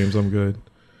 40-point games. I'm good.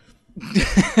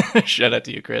 Shout out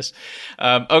to you, Chris.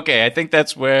 Okay, I think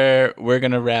that's where we're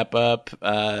going to wrap up.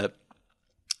 The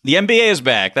NBA is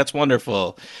back. That's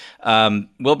wonderful.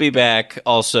 We'll be back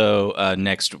also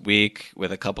next week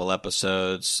with a couple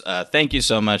episodes. Thank you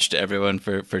so much to everyone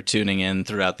for tuning in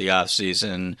throughout the off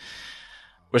season.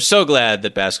 We're so glad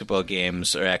that basketball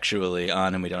games are actually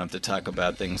on and we don't have to talk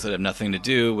about things that have nothing to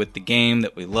do with the game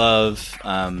that we love.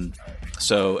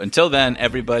 So until then,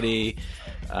 everybody...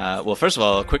 well, first of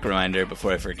all, a quick reminder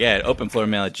before I forget,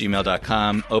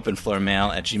 openfloormail@gmail.com,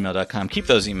 openfloormail@gmail.com. Keep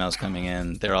those emails coming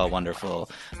in. They're all wonderful.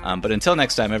 But until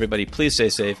next time, everybody, please stay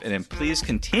safe and then please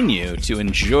continue to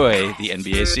enjoy the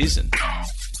NBA season.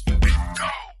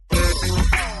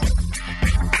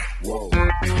 Whoa.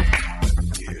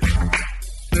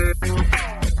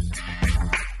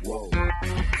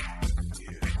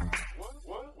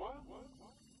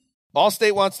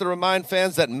 Allstate wants to remind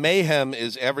fans that mayhem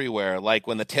is everywhere, like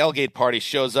when the tailgate party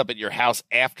shows up at your house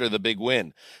after the big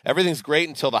win. Everything's great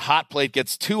until the hot plate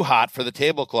gets too hot for the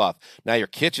tablecloth. Now your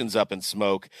kitchen's up in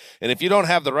smoke. And if you don't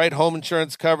have the right home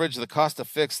insurance coverage, the cost to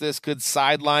fix this could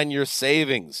sideline your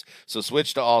savings. So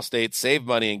switch to Allstate, save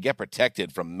money, and get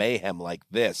protected from mayhem like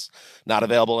this. Not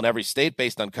available in every state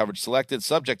based on coverage selected,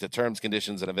 subject to terms,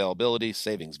 conditions, and availability.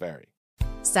 Savings vary.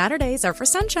 Saturdays are for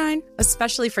sunshine,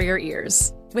 especially for your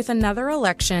ears. With another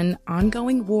election,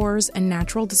 ongoing wars, and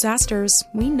natural disasters,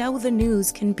 we know the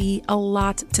news can be a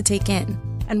lot to take in.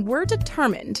 And we're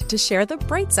determined to share the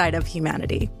bright side of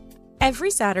humanity.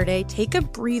 Every Saturday, take a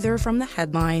breather from the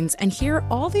headlines and hear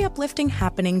all the uplifting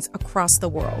happenings across the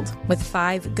world with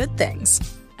 5 Good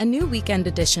Things, a new weekend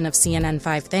edition of CNN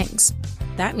 5 Things.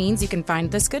 That means you can find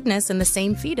this goodness in the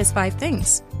same feed as 5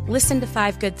 Things. Listen to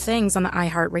 5 Good Things on the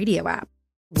iHeartRadio app.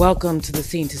 Welcome to the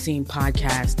Scene to Scene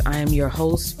podcast. I am your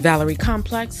host, Valerie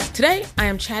Complex. Today, I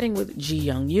am chatting with Ji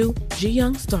Young Yu. Ji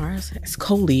Young stars as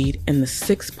co-lead in the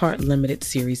 6-part limited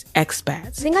series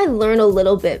Expats. I think I learn a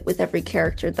little bit with every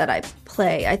character that I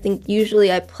play. I think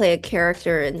usually I play a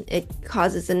character and it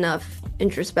causes enough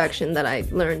introspection that I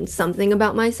learn something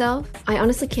about myself. I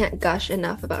honestly can't gush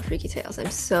enough about Freaky Tales.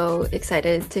 I'm so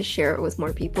excited to share it with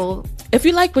more people. If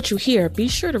you like what you hear, be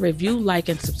sure to review, like,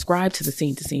 and subscribe to the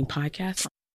Scene to Scene podcast.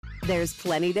 There's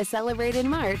plenty to celebrate in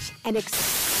March and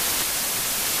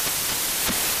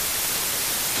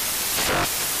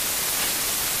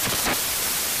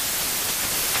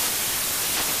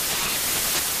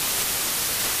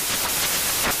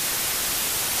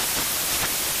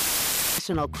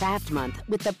National Craft Month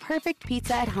with the perfect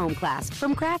pizza at home class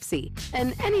from Craftsy.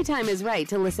 And anytime is right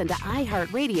to listen to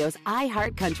iHeartRadio's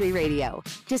iHeart Country Radio.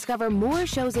 Discover more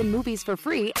shows and movies for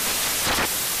free